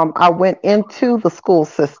did. I went into the school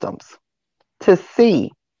systems to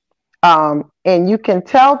see, and you can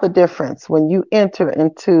tell the difference when you enter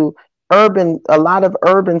into a lot of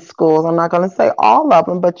urban schools. I'm not going to say all of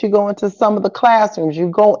them, but you go into some of the classrooms. You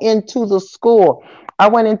go into the school. I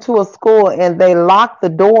went into a school and they locked the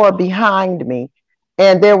door behind me,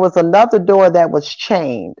 and there was another door that was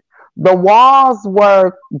chained. The walls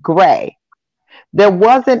were gray. There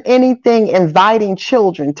wasn't anything inviting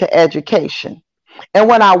children to education. And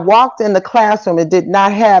when I walked in the classroom, it did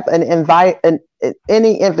not have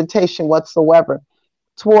any invitation whatsoever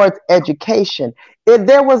towards education.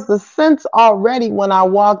 There was the sense already when I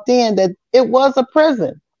walked in that it was a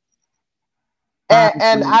prison.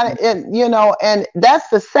 And that's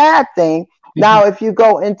the sad thing. Now, if you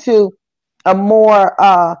go into a more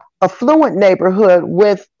affluent neighborhood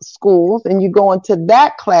with schools, and you go into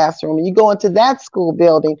that classroom, and you go into that school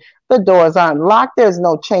building, the doors aren't locked. There's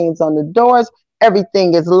no chains on the doors.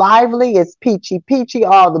 Everything is lively. It's peachy,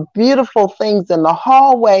 all the beautiful things in the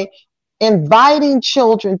hallway, inviting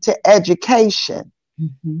children to education.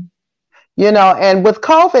 And with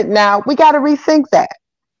COVID now, we got to rethink that.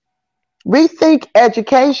 Rethink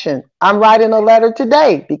education. I'm writing a letter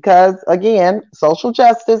today because, again, social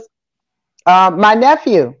justice. My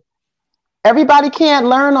nephew, everybody can't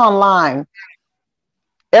learn online.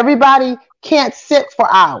 Everybody can't sit for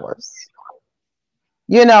hours,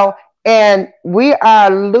 and we are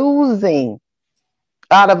losing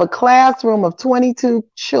out of a classroom of 22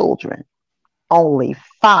 children, only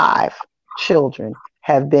 5 children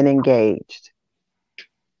have been engaged.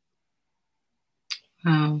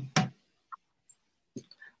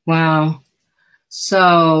 Wow.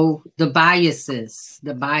 So the biases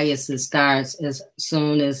starts as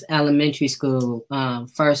soon as elementary school,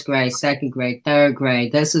 first grade, second grade, third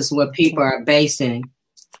grade. This is what people are basing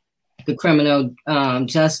the criminal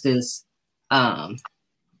justice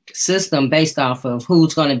system based off of,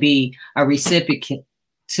 who's going to be a recipient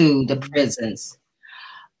to the prisons.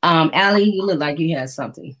 Allie, you look like you had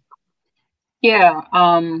something. Yeah.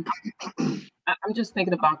 I'm just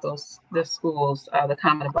thinking about the schools, the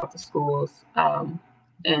comment about the schools,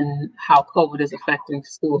 and how COVID is affecting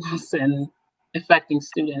schools and affecting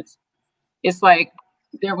students. It's like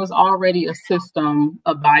there was already a system,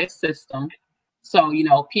 a bias system. So,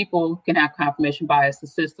 people can have confirmation bias. The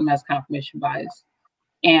system has confirmation bias.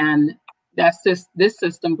 And this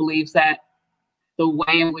system believes that the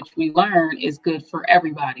way in which we learn is good for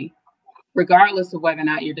everybody, regardless of whether or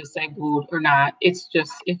not you're disabled or not. It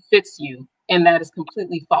fits you. And that is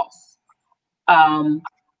completely false.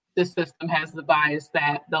 The system has the bias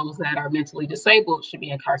that those that are mentally disabled should be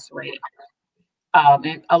incarcerated,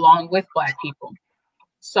 and along with Black people.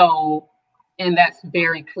 So, and that's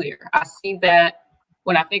very clear. I see that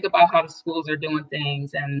when I think about how the schools are doing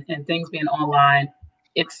things and things being online,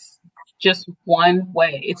 it's just one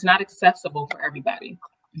way. It's not accessible for everybody.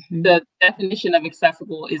 The definition of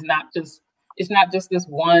accessible is not just this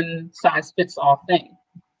one size fits all thing.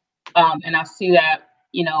 And I see that,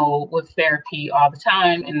 with therapy all the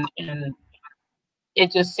time, and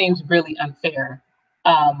it just seems really unfair.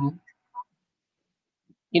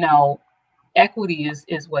 Equity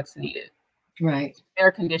is what's needed. Right.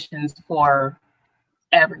 Fair conditions for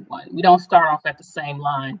everyone. We don't start off at the same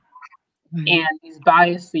line. And these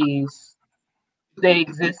biases, they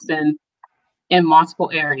exist in multiple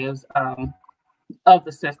areas of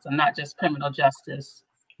the system, not just criminal justice,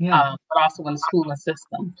 but also in the schooling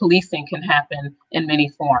system. Policing can happen in many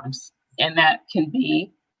forms, and that can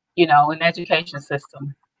be, in the education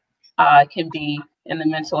system. It can be in the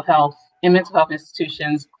mental health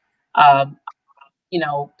institutions. Policing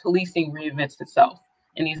reinvents itself,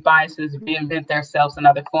 and these biases reinvent themselves in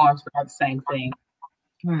other forms, but are the same thing.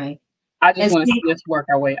 Right. I just want to see us work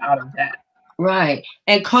our way out of that. Right.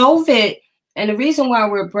 And COVID, and the reason why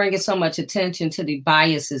we're bringing so much attention to the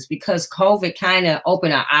biases, because COVID kind of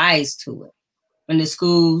opened our eyes to it when the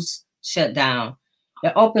schools shut down.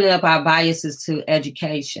 It opened up our biases to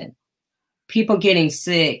education, people getting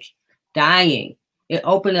sick, dying. It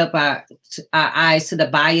opened up our eyes to the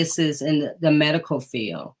biases in the medical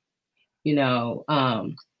field.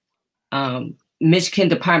 Michigan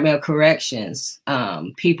Department of Corrections,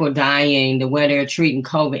 people dying, the way they're treating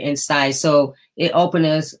COVID inside. So it opened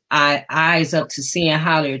us our eyes up to seeing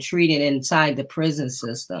how they're treated inside the prison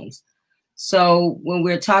systems. So when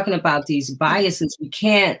we're talking about these biases,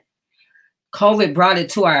 COVID brought it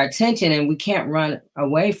to our attention and we can't run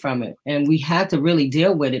away from it. And we have to really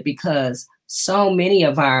deal with it because so many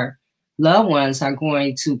of our loved ones are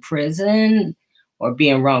going to prison or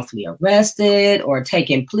being wrongfully arrested or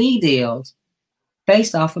taking plea deals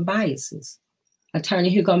based off of biases. Attorney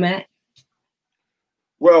Hugo Mack?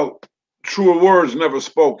 Well, truer words never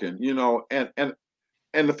spoken, and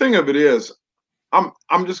the thing of it is, I'm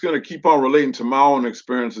just going to keep on relating to my own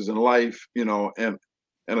experiences in life, and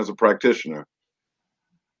as a practitioner.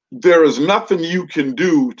 There is nothing you can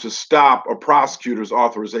do to stop a prosecutor's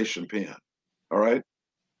authorization pen, all right?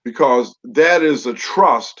 Because that is a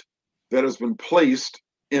trust that has been placed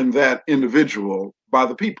in that individual by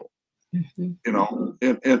the people. In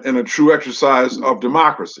a true exercise of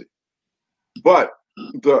democracy. But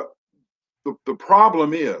the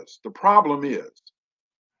problem is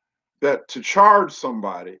that to charge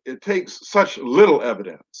somebody, it takes such little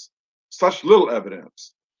evidence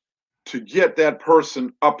to get that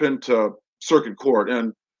person up into circuit court.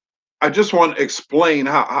 And I just want to explain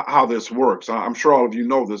how this works. I'm sure all of you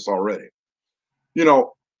know this already.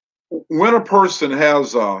 When a person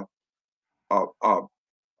has a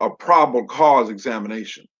probable cause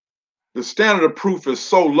examination, the standard of proof is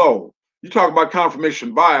so low. You talk about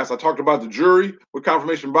confirmation bias. I talked about the jury with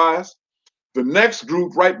confirmation bias. The next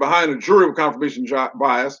group right behind the jury with confirmation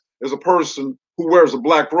bias is a person who wears a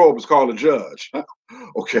black robe. It's called a judge.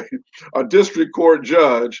 Okay, a district court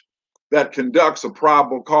judge that conducts a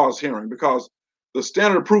probable cause hearing, because the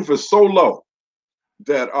standard of proof is so low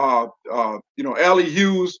that Allie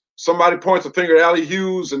Hughes, somebody points a finger at Allie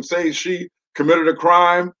Hughes and says she committed a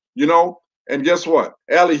crime, and guess what?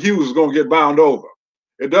 Allie Hughes is going to get bound over.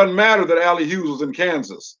 It doesn't matter that Allie Hughes was in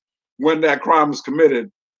Kansas when that crime was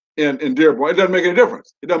committed in Dearborn. It doesn't make any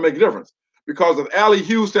difference. It doesn't make a difference. Because if Allie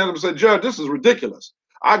Hughes stands up and says, Judge, this is ridiculous.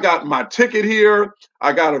 I got my ticket here.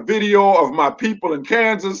 I got a video of my people in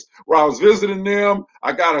Kansas where I was visiting them.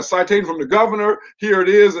 I got a citation from the governor. Here it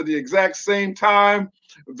is at the exact same time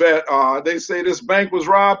that they say this bank was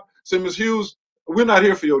robbed. Say, Ms. Hughes, we're not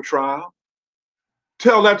here for your trial.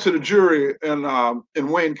 Tell that to the jury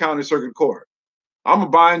in Wayne County Circuit Court. I'm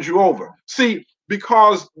gonna bind you over. See,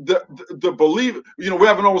 because the belief, we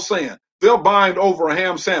have an old saying, they'll bind over a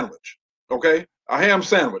ham sandwich. Okay, a ham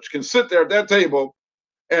sandwich can sit there at that table,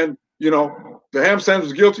 and the ham sandwich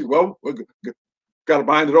is guilty. Well, we got to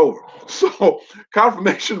bind it over. So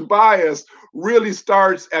confirmation bias really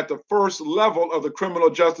starts at the first level of the criminal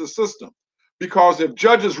justice system, because if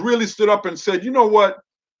judges really stood up and said, you know what,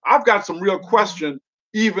 I've got some real question.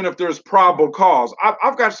 Even if there's probable cause,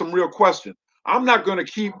 I've got some real question. I'm not going to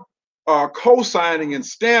keep co-signing and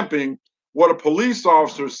stamping what a police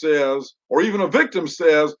officer says or even a victim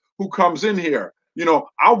says who comes in here.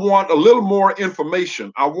 I want a little more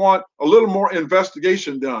information. I want a little more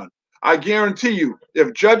investigation done. I guarantee you,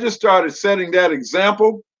 if judges started setting that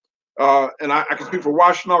example, and I can speak for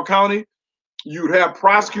Washtenaw County, you'd have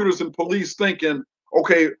prosecutors and police thinking,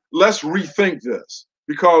 okay, let's rethink this,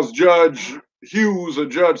 because Judge Hughes or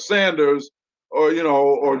Judge Sanders or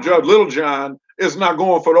Judge Littlejohn is not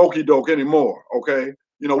going for the okie doke anymore. Okay,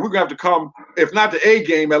 we're gonna have to come, if not the A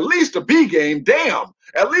game, at least the B game. Damn,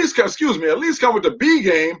 at least come with the B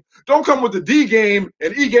game. Don't come with the D game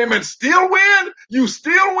and E game and still win. You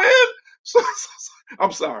still win. So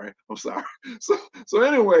I'm sorry. So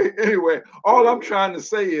anyway, all I'm trying to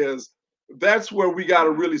say is that's where we got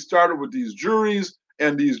to really start with these juries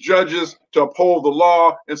and these judges to uphold the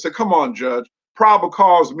law and say, come on, judge, probable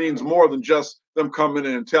cause means more than just them coming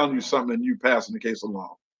in and telling you something and you passing the case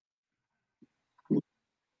along.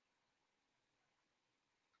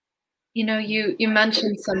 You know, you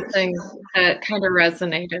mentioned something that kind of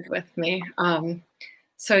resonated with me.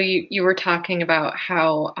 So you were talking about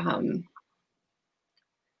how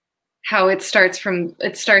it starts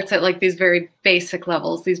at like these very basic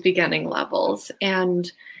levels, these beginning levels,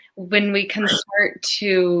 and when we can start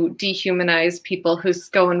to dehumanize people who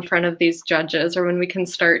go in front of these judges, or when we can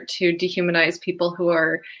start to dehumanize people who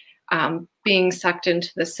are being sucked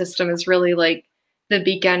into the system, is really like the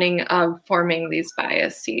beginning of forming these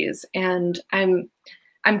biases. And I'm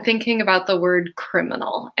thinking about the word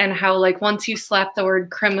criminal and how, like, once you slap the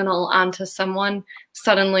word criminal onto someone,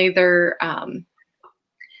 suddenly they're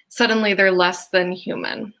less than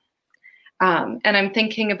human. And I'm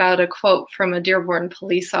thinking about a quote from a Dearborn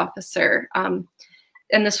police officer. And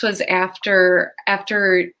this was after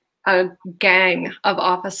a gang of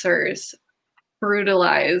officers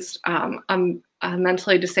brutalized a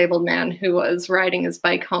mentally disabled man who was riding his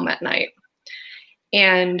bike home at night.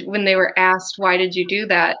 And when they were asked, why did you do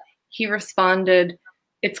that? He responded,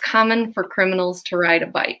 "It's common for criminals to ride a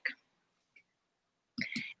bike."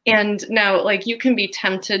 And now, like, you can be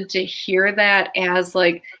tempted to hear that as,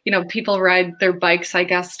 like, you know, people ride their bikes, I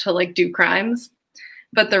guess, to like do crimes.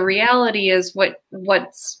 But the reality is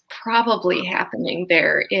what's probably happening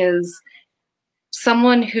there is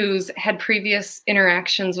someone who's had previous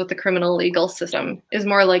interactions with the criminal legal system is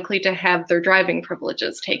more likely to have their driving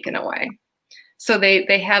privileges taken away. So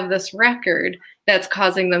they have this record that's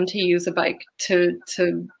causing them to use a bike to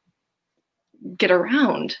get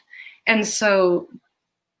around. And so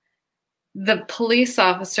the police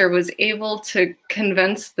officer was able to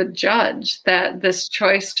convince the judge that this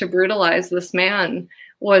choice to brutalize this man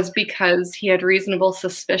was because he had reasonable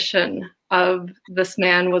suspicion of this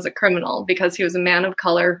man was a criminal, because he was a man of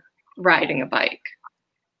color riding a bike.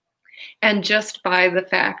 And just by the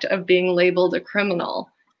fact of being labeled a criminal,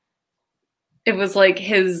 it was like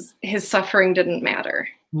his suffering didn't matter.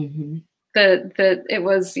 Mm-hmm. That it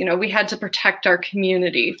was, you know, we had to protect our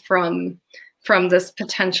community from this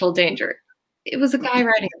potential danger. It was a guy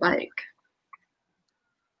riding a bike.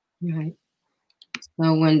 Right.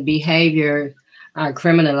 So when behavior are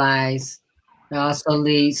criminalized, it also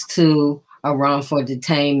leads to a wrongful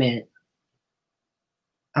detainment,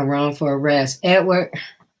 a wrongful arrest. Edward?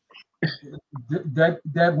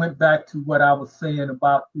 That went back to what I was saying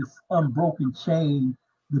about this unbroken chain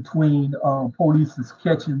between police's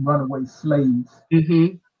catching runaway slaves.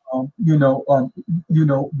 Mm-hmm.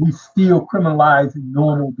 We still criminalizing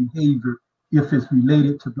normal behavior if it's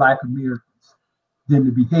related to Black Americans. Then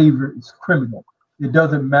the behavior is criminal. It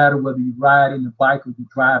doesn't matter whether you're riding a bike or you're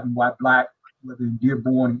driving white, Black, whether in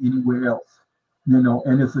Dearborn or anywhere else.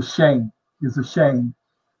 And it's a shame. It's a shame.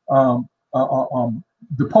 The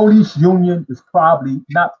police union is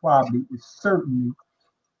certainly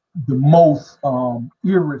the most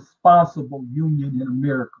irresponsible union in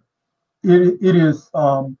America. It is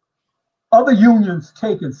other unions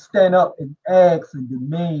take and stand up and ask and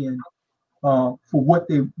demand for what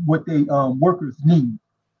they workers need,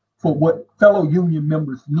 for what fellow union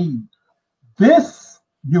members need. This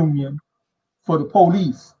union, for the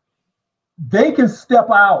police, they can step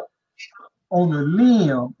out on a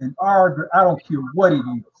limb and argue. I don't care what it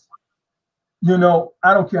is.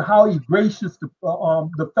 I don't care how egregious the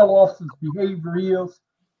fellow officer's behavior is.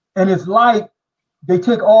 And it's like they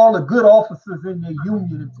take all the good officers in their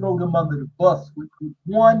union and throw them under the bus with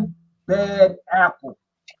one bad apple.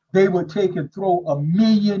 They would take and throw 1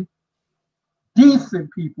 million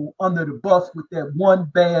decent people under the bus with that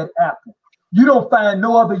one bad apple. You don't find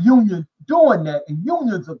no other union doing that. And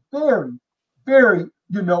unions are very, very,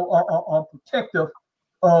 protective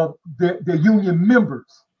of their union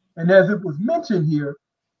members. And as it was mentioned here,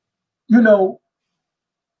 some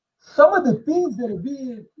of the things that are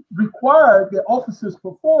being required that officers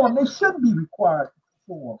perform, they shouldn't be required to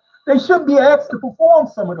perform. They shouldn't be asked to perform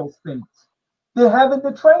some of those things. They're having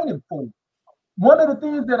the training for it. One of the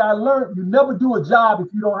things that I learned, you never do a job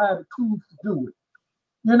if you don't have the tools to do it.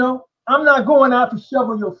 I'm not going out to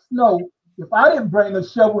shovel your snow if I didn't bring a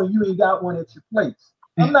shovel and you ain't got one at your place.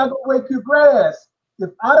 I'm not going to rake your grass if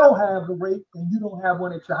I don't have the rake and you don't have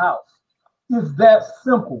one at your house. It's that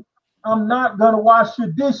simple. I'm not going to wash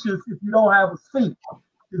your dishes if you don't have a sink.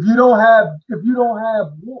 If you don't have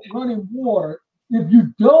running water, if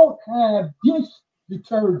you don't have dish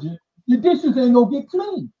detergent, your dishes ain't going to get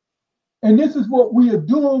clean. And this is what we are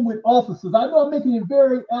doing with officers. I know I'm making it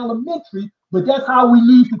very elementary, but that's how we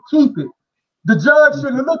need to keep it. The judge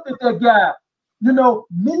should have looked at that guy.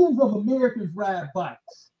 Millions of Americans ride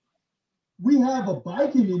bikes. We have a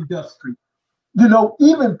biking industry. You know,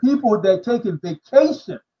 even people that taking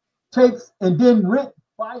vacation takes and then rent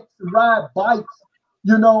bikes and ride bikes,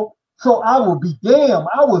 you know. So I will be damned.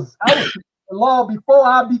 I was law before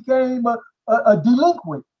I became a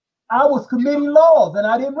delinquent. I was committing laws and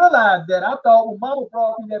I didn't realize that. I thought when mama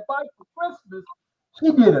brought me that bike for Christmas,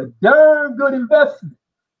 she did a darn good investment.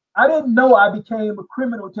 I didn't know I became a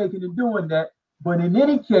criminal taking and doing that. But in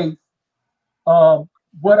any case,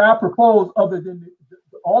 what I propose, other than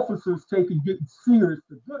the officers getting serious,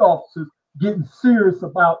 the good officers getting serious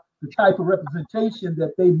about the type of representation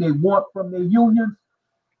that they may want from their unions,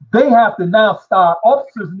 they have to now start,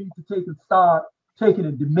 officers need to take and start taking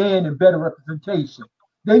and demanding better representation.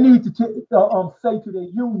 They need to say to their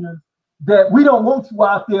unions that we don't want you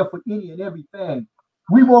out there for any and everything.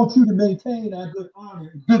 We want you to maintain our good honor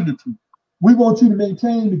and dignity. We want you to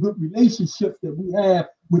maintain the good relationships that we have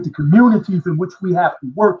with the communities in which we have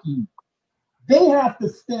to work in. They have to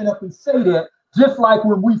stand up and say that, just like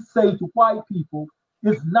when we say to white people,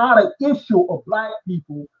 it's not an issue of black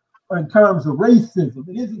people in terms of racism.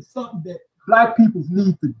 It isn't something that black people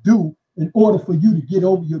need to do in order for you to get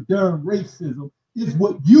over your darn racism. It's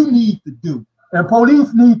what you need to do. And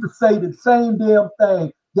police need to say the same damn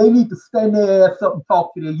thing. They need to stand their ass up and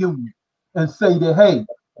talk to their union and say that, hey,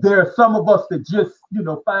 there are some of us that just, you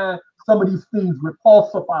know, find some of these things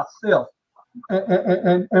repulsive ourselves.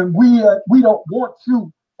 And we don't want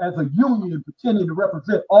you as a union pretending to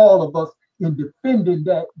represent all of us in defending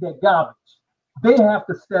that garbage. They have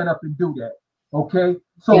to stand up and do that. Okay.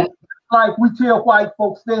 So yeah. Like we tell white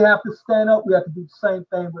folks, they have to stand up. We have to do the same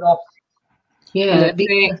thing with officers. Yeah.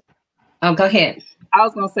 Go ahead. I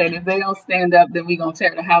was gonna say that if they don't stand up, then we're gonna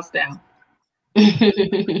tear the house down.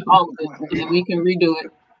 All of it. And then we can redo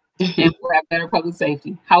it and we'll have better public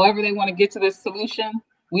safety. However they want to get to this solution,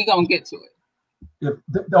 we're gonna get to it. If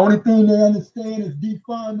the only thing they understand is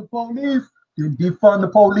defund the police, then defund the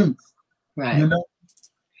police. Right. You know?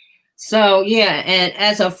 So yeah, and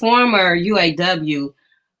as a former UAW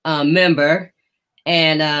member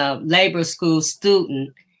and labor school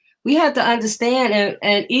student, we have to understand,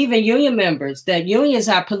 and even union members, that unions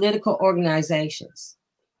are political organizations.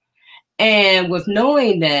 And with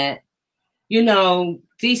knowing that, you know,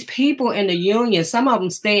 these people in the union, some of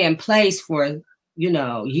them stay in place for, you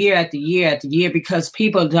know, year after year after year because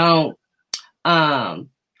people don't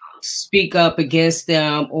speak up against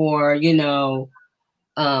them or, you know,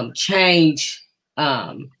 change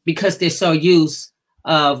because they're so used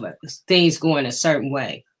of things going a certain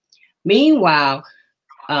way. Meanwhile,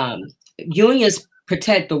 unions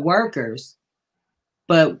protect the workers,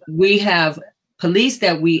 but we have police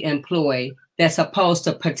that we employ that's supposed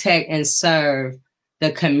to protect and serve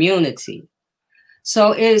the community.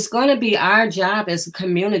 So it's going to be our job as a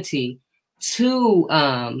community to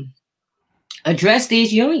address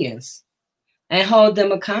these unions and hold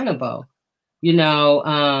them accountable, you know,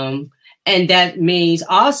 and that means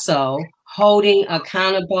also holding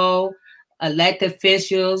accountable elected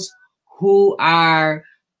officials who are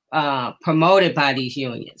promoted by these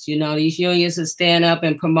unions. You know, these unions will stand up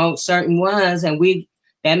and promote certain ones, and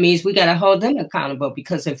that means we got to hold them accountable,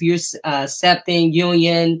 because if you're accepting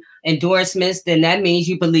union endorsements, then that means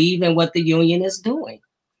you believe in what the union is doing.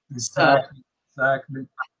 Exactly. Exactly.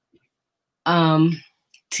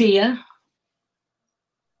 Tia?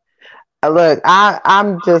 Look,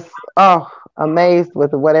 I'm just amazed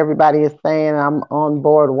with what everybody is saying. I'm on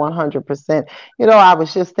board 100%. You know, I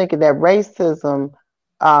was just thinking that racism,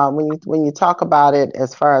 when you talk about it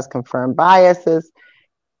as far as confirmed biases,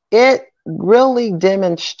 it really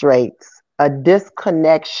demonstrates a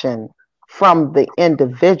disconnection from the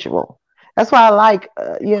individual. That's why I like,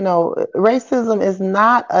 you know, racism is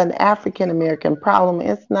not an African American problem.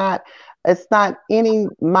 It's not any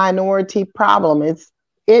minority problem.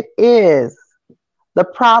 It is the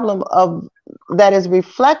problem that is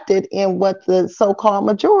reflected in what the so-called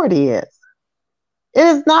majority is. It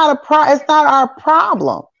is not it's not our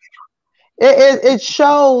problem. It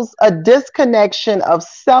shows a disconnection of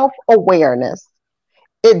self-awareness.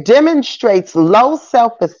 It demonstrates low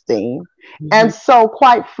self-esteem. Mm-hmm. And so,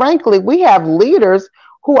 quite frankly, we have leaders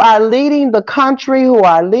who are leading the country, who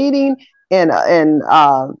are leading in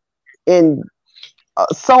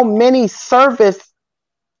so many service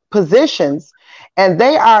positions, and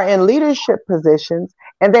they are in leadership positions,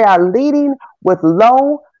 and they are leading with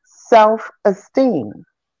low self-esteem.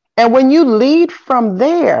 And when you lead from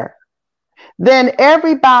there, then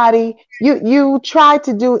everybody, you try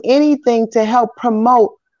to do anything to help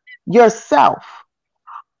promote yourself.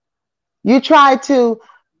 You try to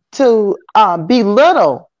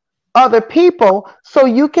belittle other people so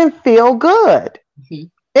you can feel good. Mm-hmm.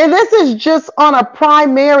 And this is just on a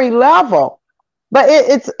primary level. but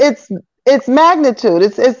it's magnitude.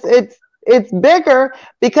 It's bigger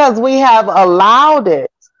because we have allowed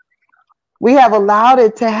it. We have allowed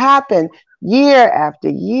it to happen year after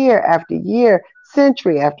year after year,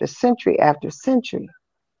 century after century after century.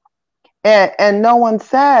 And no one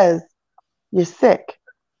says, you're sick.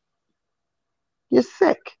 You're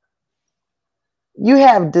sick. You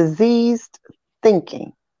have diseased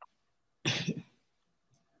thinking.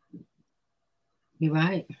 You're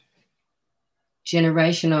right.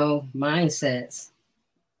 Generational mindsets.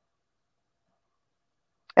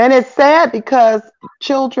 And it's sad because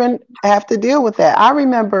children have to deal with that. I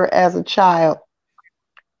remember as a child,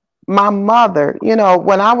 my mother, you know,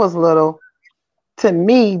 when I was little, to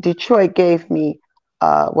me, Detroit gave me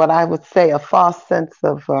what I would say a false sense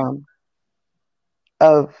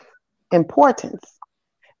of importance,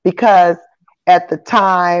 because at the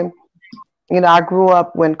time, you know, I grew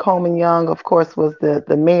up when Coleman Young, of course, was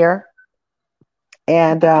the mayor.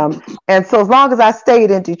 And so as long as I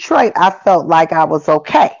stayed in Detroit, I felt like I was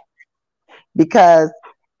okay. Because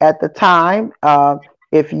at the time,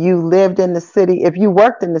 if you lived in the city, if you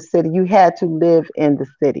worked in the city, you had to live in the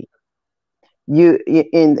city.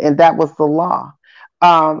 And that was the law.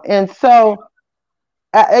 And so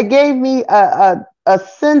it gave me a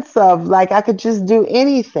sense of like I could just do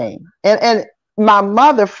anything. And my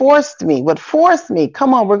mother would force me,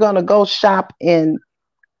 come on, we're going to go shop in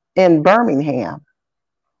Birmingham.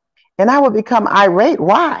 And I would become irate.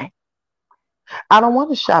 Why? I don't want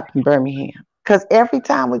to shop in Birmingham, because every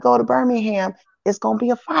time we go to Birmingham, it's going to be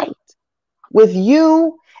a fight with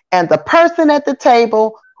you and the person at the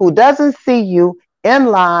table who doesn't see you in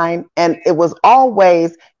line. And it was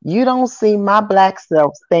always, you don't see my Black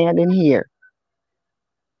self standing here.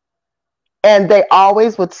 And they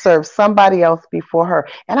always would serve somebody else before her.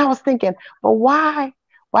 And I was thinking, well, why?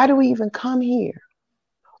 Why do we even come here?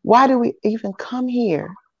 Why do we even come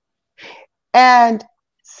here? And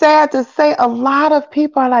sad to say, a lot of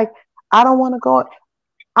people are like, I don't want to go.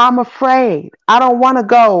 I'm afraid. I don't want to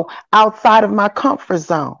go outside of my comfort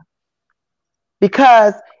zone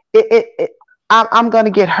because I'm going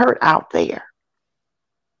to get hurt out there.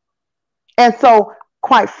 And so,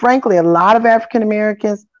 quite frankly, a lot of African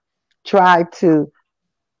Americans try to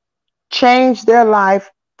change their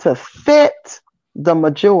life to fit the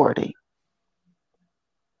majority.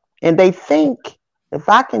 And they think, if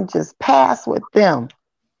I can just pass with them,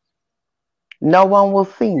 no one will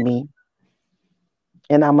see me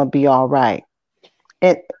and I'm going to be all right.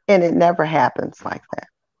 And it never happens like that.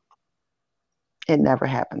 It never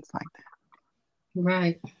happens like that.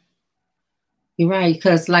 Right. You're right.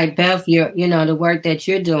 Because like Beth, you know, the work that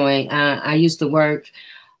you're doing, I used to work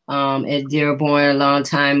at Dearborn long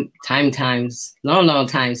times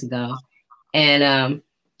ago. And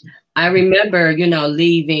I remember, you know,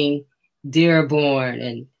 leaving Dearborn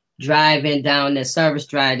and driving down the service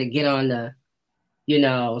drive to get on the, you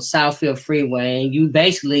know, Southfield Freeway. And you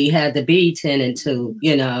basically had to be 10 and 2,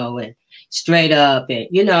 you know, and straight up. And,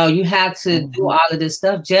 you know, you have to do all of this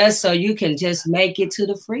stuff just so you can just make it to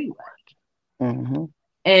the freeway. Mm-hmm.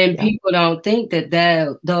 And people don't think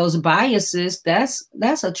that those biases, that's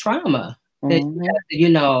a trauma. That you have to, you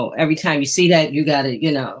know, every time you see that, you got to,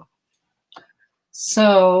 you know.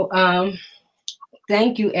 So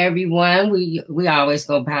thank you, everyone. We always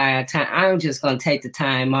go by our time. I'm just going to take the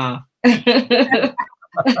time off.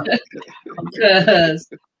 Because,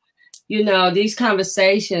 you know, these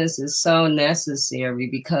conversations is so necessary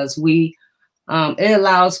because it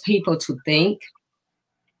allows people to think.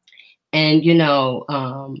 And, you know,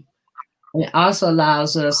 it also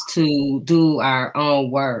allows us to do our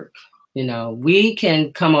own work. You know, we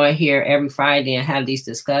can come on here every Friday and have these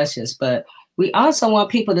discussions, but we also want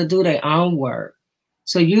people to do their own work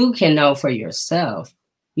so you can know for yourself.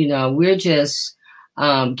 You know, we're just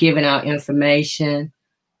giving out information,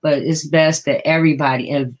 but it's best that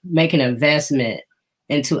everybody make an investment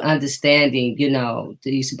into understanding, you know,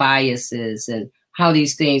 these biases and how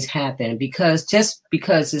these things happen, because just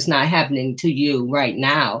because it's not happening to you right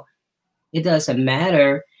now, it doesn't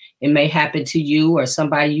matter. It may happen to you or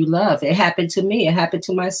somebody you love. It happened to me. It happened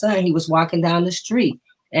to my son. He was walking down the street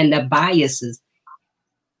and the biases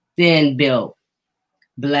then built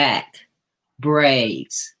Black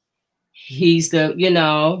braids. He's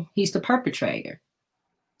the perpetrator.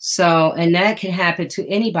 So, and that can happen to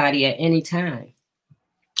anybody at any time.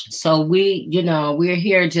 So we're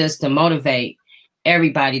here just to motivate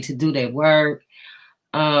everybody to do their work.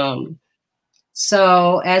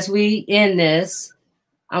 So as we end this,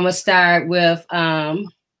 I'm gonna start with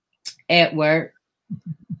Edward.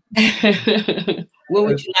 What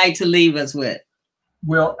would you like to leave us with?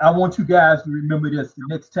 Well, I want you guys to remember this. The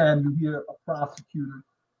next time you hear a prosecutor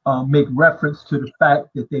make reference to the fact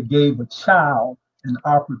that they gave a child an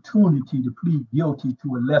opportunity to plead guilty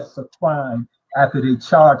to a lesser crime after they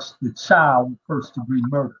charged the child with first-degree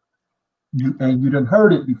murder. And you done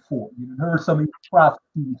heard it before. You done heard some of these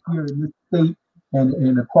prosecutors here in this state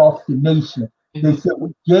and across the nation. They said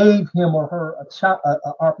we gave him or her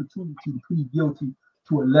an opportunity to plead guilty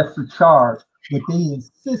to a lesser charge, but they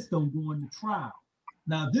insist on going to trial.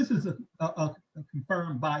 Now, this is a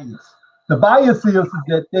confirmed bias. The bias is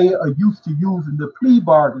that they are used to using the plea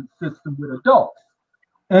bargain system with adults.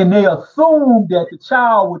 And they assume that the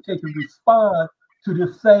child will take and respond to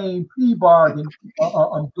the same plea bargain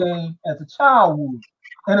game as a child would.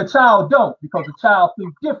 And a child don't, because the child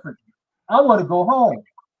thinks differently. I want to go home.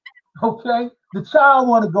 Okay? The child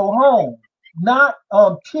want to go home. Not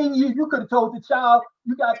 10 years. You could have told the child,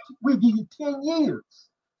 we give you 10 years.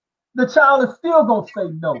 The child is still going to say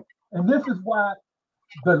no. And this is why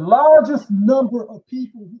the largest number of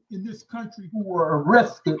people in this country who were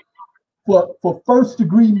arrested for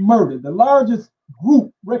first-degree murder, the largest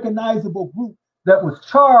group, recognizable group that was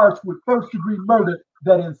charged with first-degree murder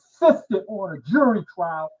that insisted on a jury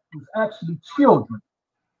trial was actually children.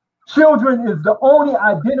 Children is the only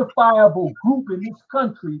identifiable group in this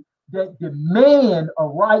country that demand a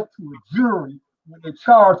right to a jury when they're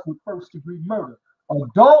charged with first-degree murder.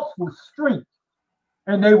 Adults would street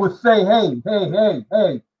and they would say, hey,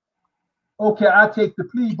 okay, I take the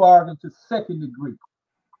plea bargain to second degree.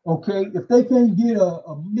 Okay, if they can't get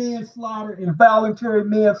a manslaughter, involuntary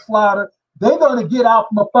manslaughter, they're going to get out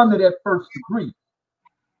from up under that first degree.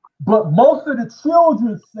 But most of the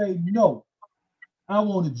children say, no, I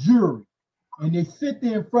want a jury. And they sit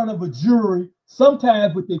there in front of a jury,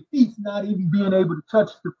 sometimes with their feet not even being able to touch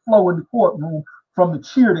the floor in the courtroom from the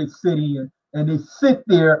chair they sit in. And they sit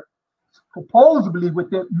there supposedly with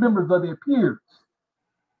their members of their peers.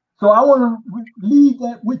 So I want to leave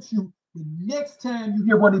that with you. The next time you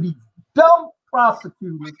hear one of these dumb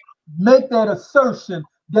prosecutors make that assertion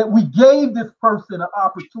that we gave this person an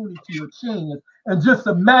opportunity or chance, and just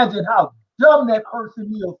imagine how dumb that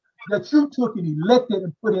person is that you took and elected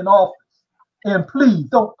and put in office. And please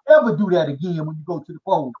don't ever do that again when you go to the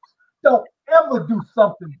polls. Don't ever do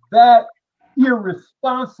something that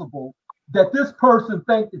irresponsible that this person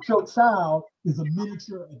thinks that your child is a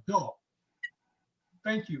miniature adult.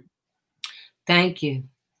 Thank you. Thank you.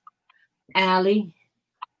 Allie?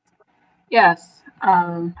 Yes,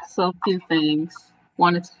 so a few things.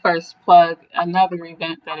 Wanted to first plug another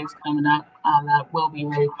event that is coming up that will be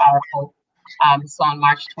really powerful. It's on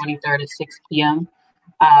March 23rd at 6 p.m.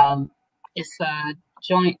 It's a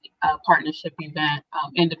joint partnership event,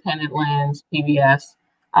 Independent Lens, PBS,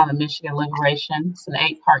 Michigan Liberation. It's an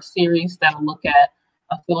 8-part series that will look at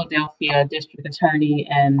a Philadelphia district attorney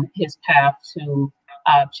and his path to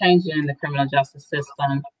changing the criminal justice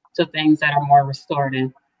system to things that are more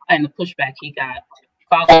restorative and the pushback he got.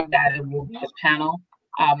 Following that, it will be a panel.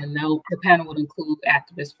 And the panel would include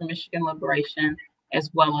activists for Michigan Liberation, as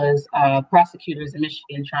well as prosecutors in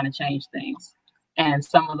Michigan trying to change things. And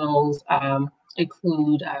some of those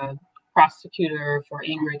include prosecutor for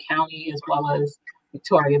Ingrid County, as well as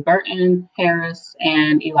Victoria Burton, Harris,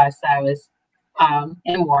 and Eli Savis, and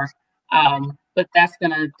more. But that's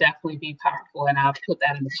going to definitely be powerful, and I'll put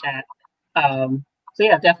that in the chat. So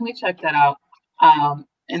yeah, definitely check that out.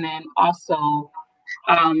 And then also,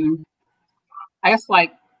 I guess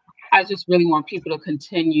I just really want people to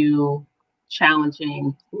continue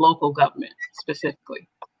challenging local government specifically.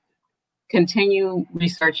 Continue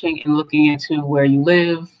researching and looking into where you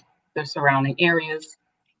live, the surrounding areas,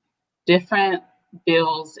 different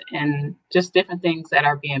bills, and just different things that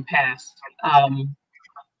are being passed.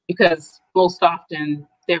 Because most often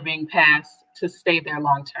they're being passed to stay there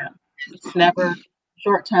long term. It's never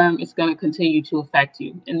short term. It's going to continue to affect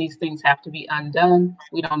you. And these things have to be undone.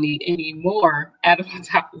 We don't need any more added on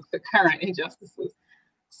top of the current injustices.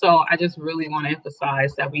 So I just really want to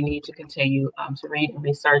emphasize that we need to continue to read and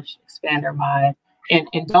research, expand our mind,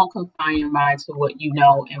 and don't confine your mind to what you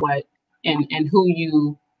know and who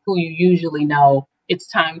you usually know. It's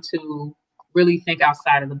time to really think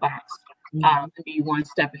outside of the box. To be one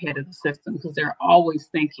step ahead of the system, because they're always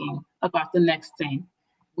thinking about the next thing.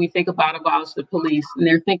 We think about abolish the police, and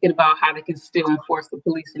they're thinking about how they can still enforce the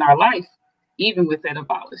police in our life, even with it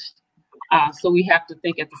abolished. So we have to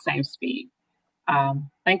think at the same speed.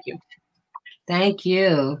 Thank you. Thank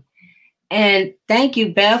you. And thank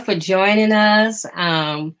you, Beth, for joining us.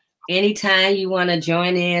 Anytime you want to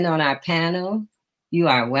join in on our panel, you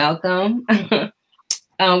are welcome.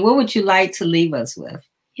 What would you like to leave us with?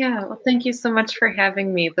 Yeah, well, thank you so much for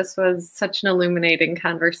having me. This was such an illuminating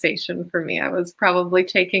conversation for me. I was probably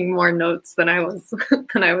taking more notes than I was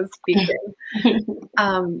than I was speaking.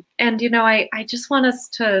 And I just want us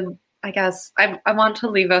to, I guess, I want to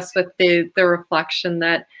leave us with the reflection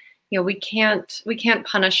that we can't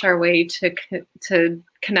punish our way to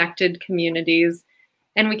connected communities,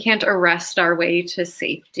 and we can't arrest our way to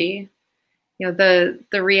safety. The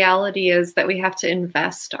reality is that we have to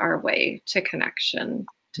invest our way to connection,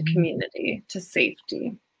 to community, to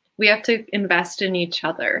safety. We have to invest in each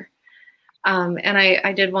other. And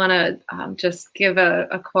I did want to just give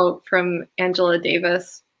a quote from Angela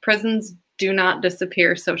Davis. Prisons do not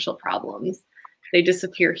disappear social problems. They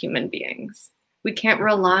disappear human beings. We can't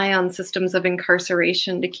rely on systems of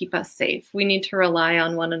incarceration to keep us safe. We need to rely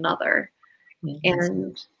on one another.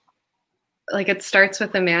 And it starts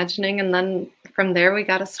with imagining, and then from there we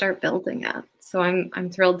got to start building it. So I'm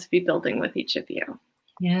thrilled to be building with each of you.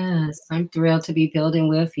 Yes, I'm thrilled to be building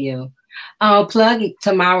with you. I'll plug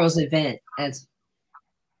tomorrow's event as.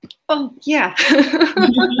 Oh yeah.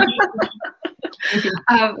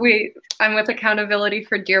 I'm with Accountability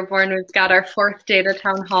for Dearborn. We've got our 4th data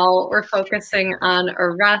town hall. We're focusing on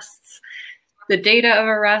arrests, the data of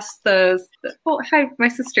arrests. Hi, my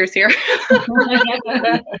sister's here.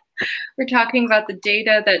 We're talking about the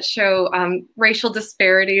data that show racial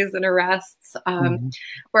disparities in arrests.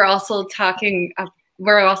 We're also talking.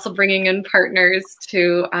 We're also bringing in partners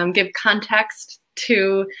to give context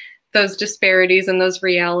to those disparities and those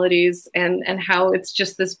realities, and how it's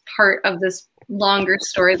just this part of this longer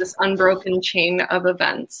story, this unbroken chain of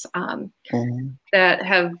events that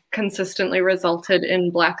have consistently resulted in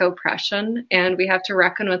Black oppression. And we have to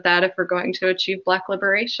reckon with that if we're going to achieve Black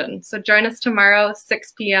liberation. So join us tomorrow,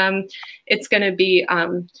 6 p.m. It's going to be,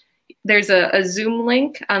 there's a Zoom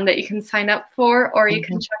link that you can sign up for, or you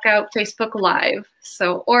can check out Facebook Live.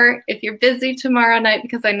 Or if you're busy tomorrow night,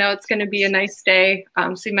 because I know it's going to be a nice day,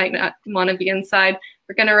 so you might not want to be inside,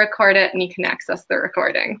 we're going to record it and you can access the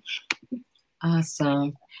recording.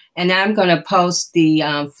 Awesome. And I'm going to post the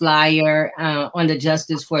flyer on the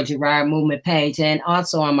Justice for Girard Movement page, and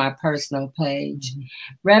also on my personal page.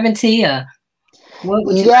 Reverend Tia, what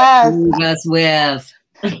would you like to leave us with?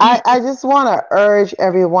 I just want to urge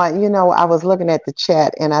everyone, I was looking at the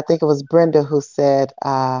chat, and I think it was Brenda who said,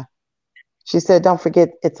 she said, don't forget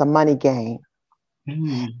it's a money game.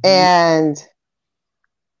 And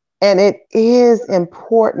it is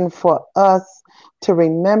important for us to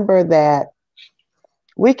remember that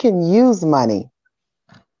we can use money,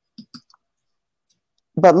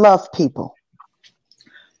 but love people.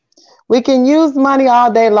 We can use money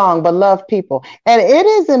all day long, but love people. And it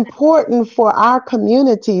is important for our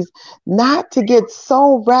communities not to get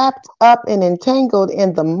so wrapped up and entangled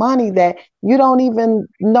in the money that you don't even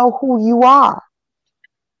know who you are.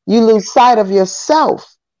 You lose sight of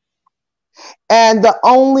yourself. And the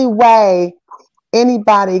only way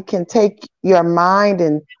anybody can take your mind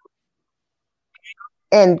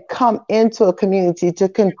and come into a community to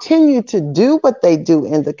continue to do what they do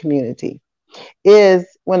in the community is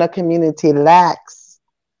when a community lacks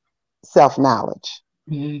self-knowledge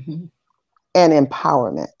and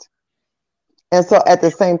empowerment. And so at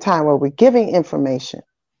the same time, where we're giving information,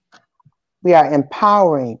 we are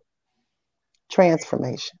empowering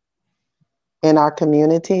transformation in our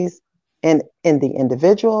communities and in the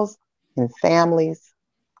individuals, in families,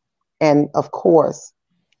 and of course,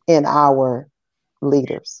 in our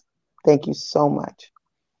leaders. Thank you so much.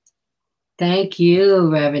 Thank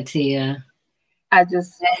you, Reverend Tia. I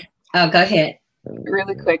just, go ahead.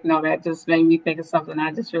 Really quick, no, that just made me think of something.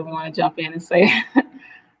 I just really want to jump in and say,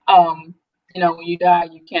 when you die,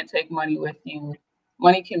 you can't take money with you.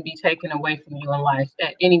 Money can be taken away from you in life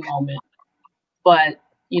at any moment. But,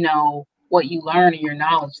 what you learn and your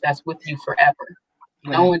knowledge, that's with you forever.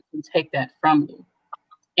 Right. No one can take that from you.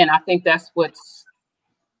 And I think that's why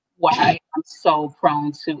I'm so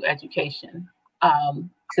prone to education.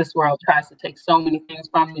 This world tries to take so many things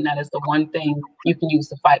from you, and that is the one thing you can use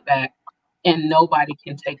to fight back, and nobody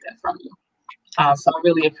can take that from you. So I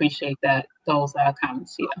really appreciate those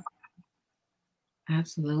comments here.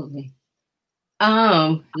 Absolutely.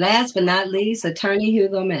 Last but not least, Attorney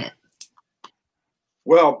Hugo Matt.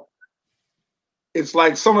 Well, it's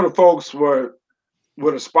like some of the folks were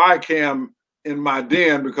with a spy cam in my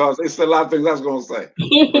den because they said a lot of things I was going to say.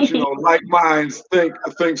 But like minds think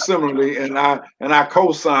similarly, and I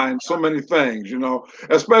co-sign so many things.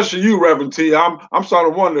 Especially you, Reverend T. I'm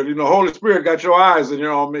starting to wonder. Holy Spirit got your eyes and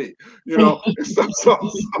you're on me.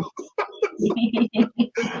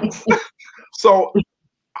 So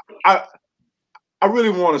I really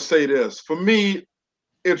want to say this. For me,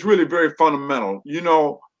 it's really very fundamental.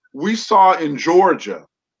 we saw in Georgia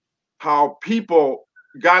how people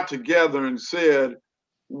got together and said,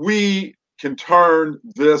 we can turn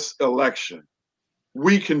this election.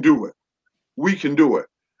 We can do it. We can do it.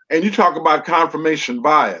 And you talk about confirmation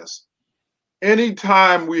bias.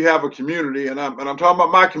 Anytime we have a community, and I'm talking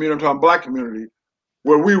about my community, I'm talking Black community,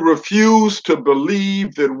 where we refuse to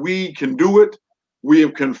believe that we can do it, we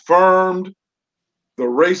have confirmed the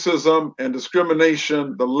racism and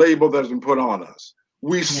discrimination, the label that has been put on us.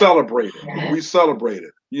 We celebrate it. We celebrate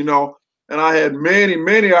it, you know. And I had many,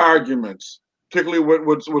 many arguments, particularly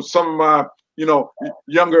with some of my, you know,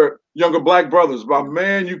 younger Black brothers about,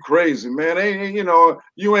 man, you crazy, man. Ain't, you know,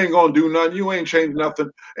 you ain't gonna do nothing. You ain't changing nothing.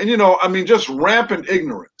 And, you know, I mean, just rampant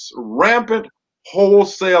ignorance, rampant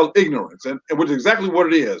wholesale ignorance, and which is exactly what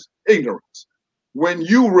it is, ignorance. When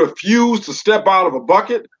you refuse to step out of a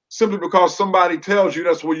bucket simply because somebody tells you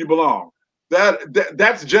that's where you belong,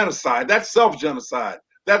 that's genocide. That's self-genocide.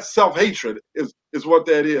 That's self-hatred is what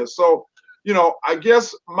that is. So, you know, I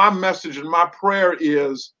guess my message and my prayer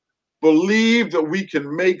is believe that we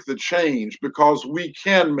can make the change, because we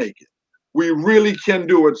can make it. We really can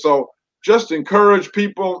do it. So just encourage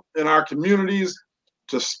people in our communities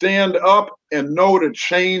to stand up and know that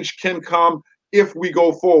change can come if we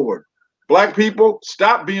go forward. Black people,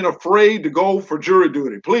 stop being afraid to go for jury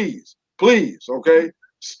duty. Please, please, okay?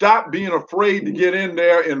 Stop being afraid to get in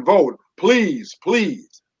there and vote. Please,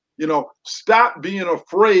 please. You know, stop being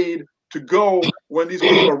afraid to go when these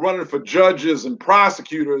people are running for judges and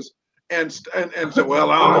prosecutors and say,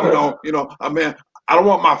 well, you know, I mean, I don't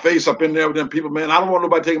want my face up in there with them people, man. I don't want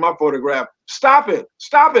nobody taking my photograph. Stop it.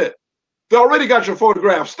 Stop it. They already got your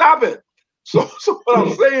photograph. Stop it. So what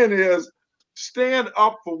I'm saying is, stand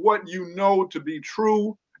up for what you know to be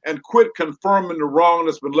true and quit confirming the wrong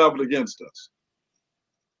that's been leveled against us.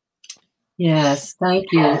 Yes, thank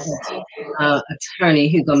you, Attorney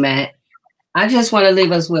Hugo Matt. I just want to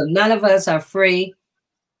leave us with, none of us are free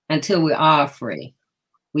until we are free.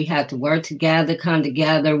 We have to work together, come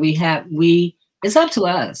together. It's up to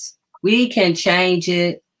us. We can change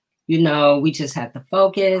it. You know, we just have to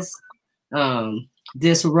focus,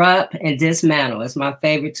 disrupt and dismantle. It's my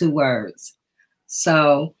favorite two words.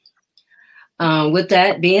 So with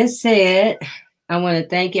that being said, I want to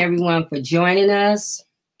thank everyone for joining us.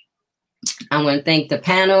 I want to thank the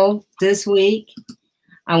panel this week.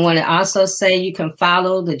 I want to also say you can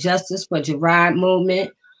follow the Justice for Gerard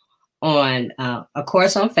movement on, of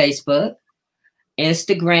course, on Facebook,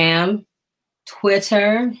 Instagram,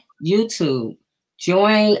 Twitter, YouTube.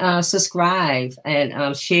 Join, subscribe,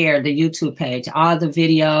 and share the YouTube page. All the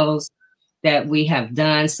videos that we have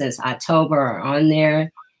done since October are on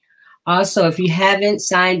there. Also, if you haven't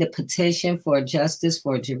signed the petition for Justice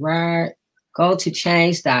for Gerard, go to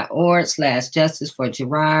change.org/Justice for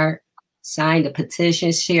Gerard. Sign the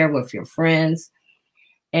petition, share with your friends.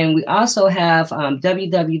 And we also have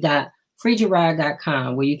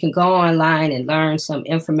www.freegerard.com, where you can go online and learn some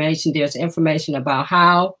information. There's information about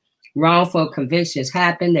how wrongful convictions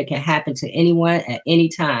happen. They can happen to anyone at any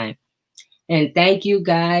time. And thank you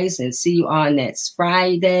guys, and see you on next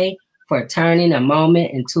Friday for turning a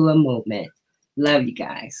moment into a movement. Love you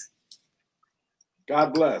guys.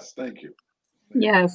 God bless. Thank you. Yes.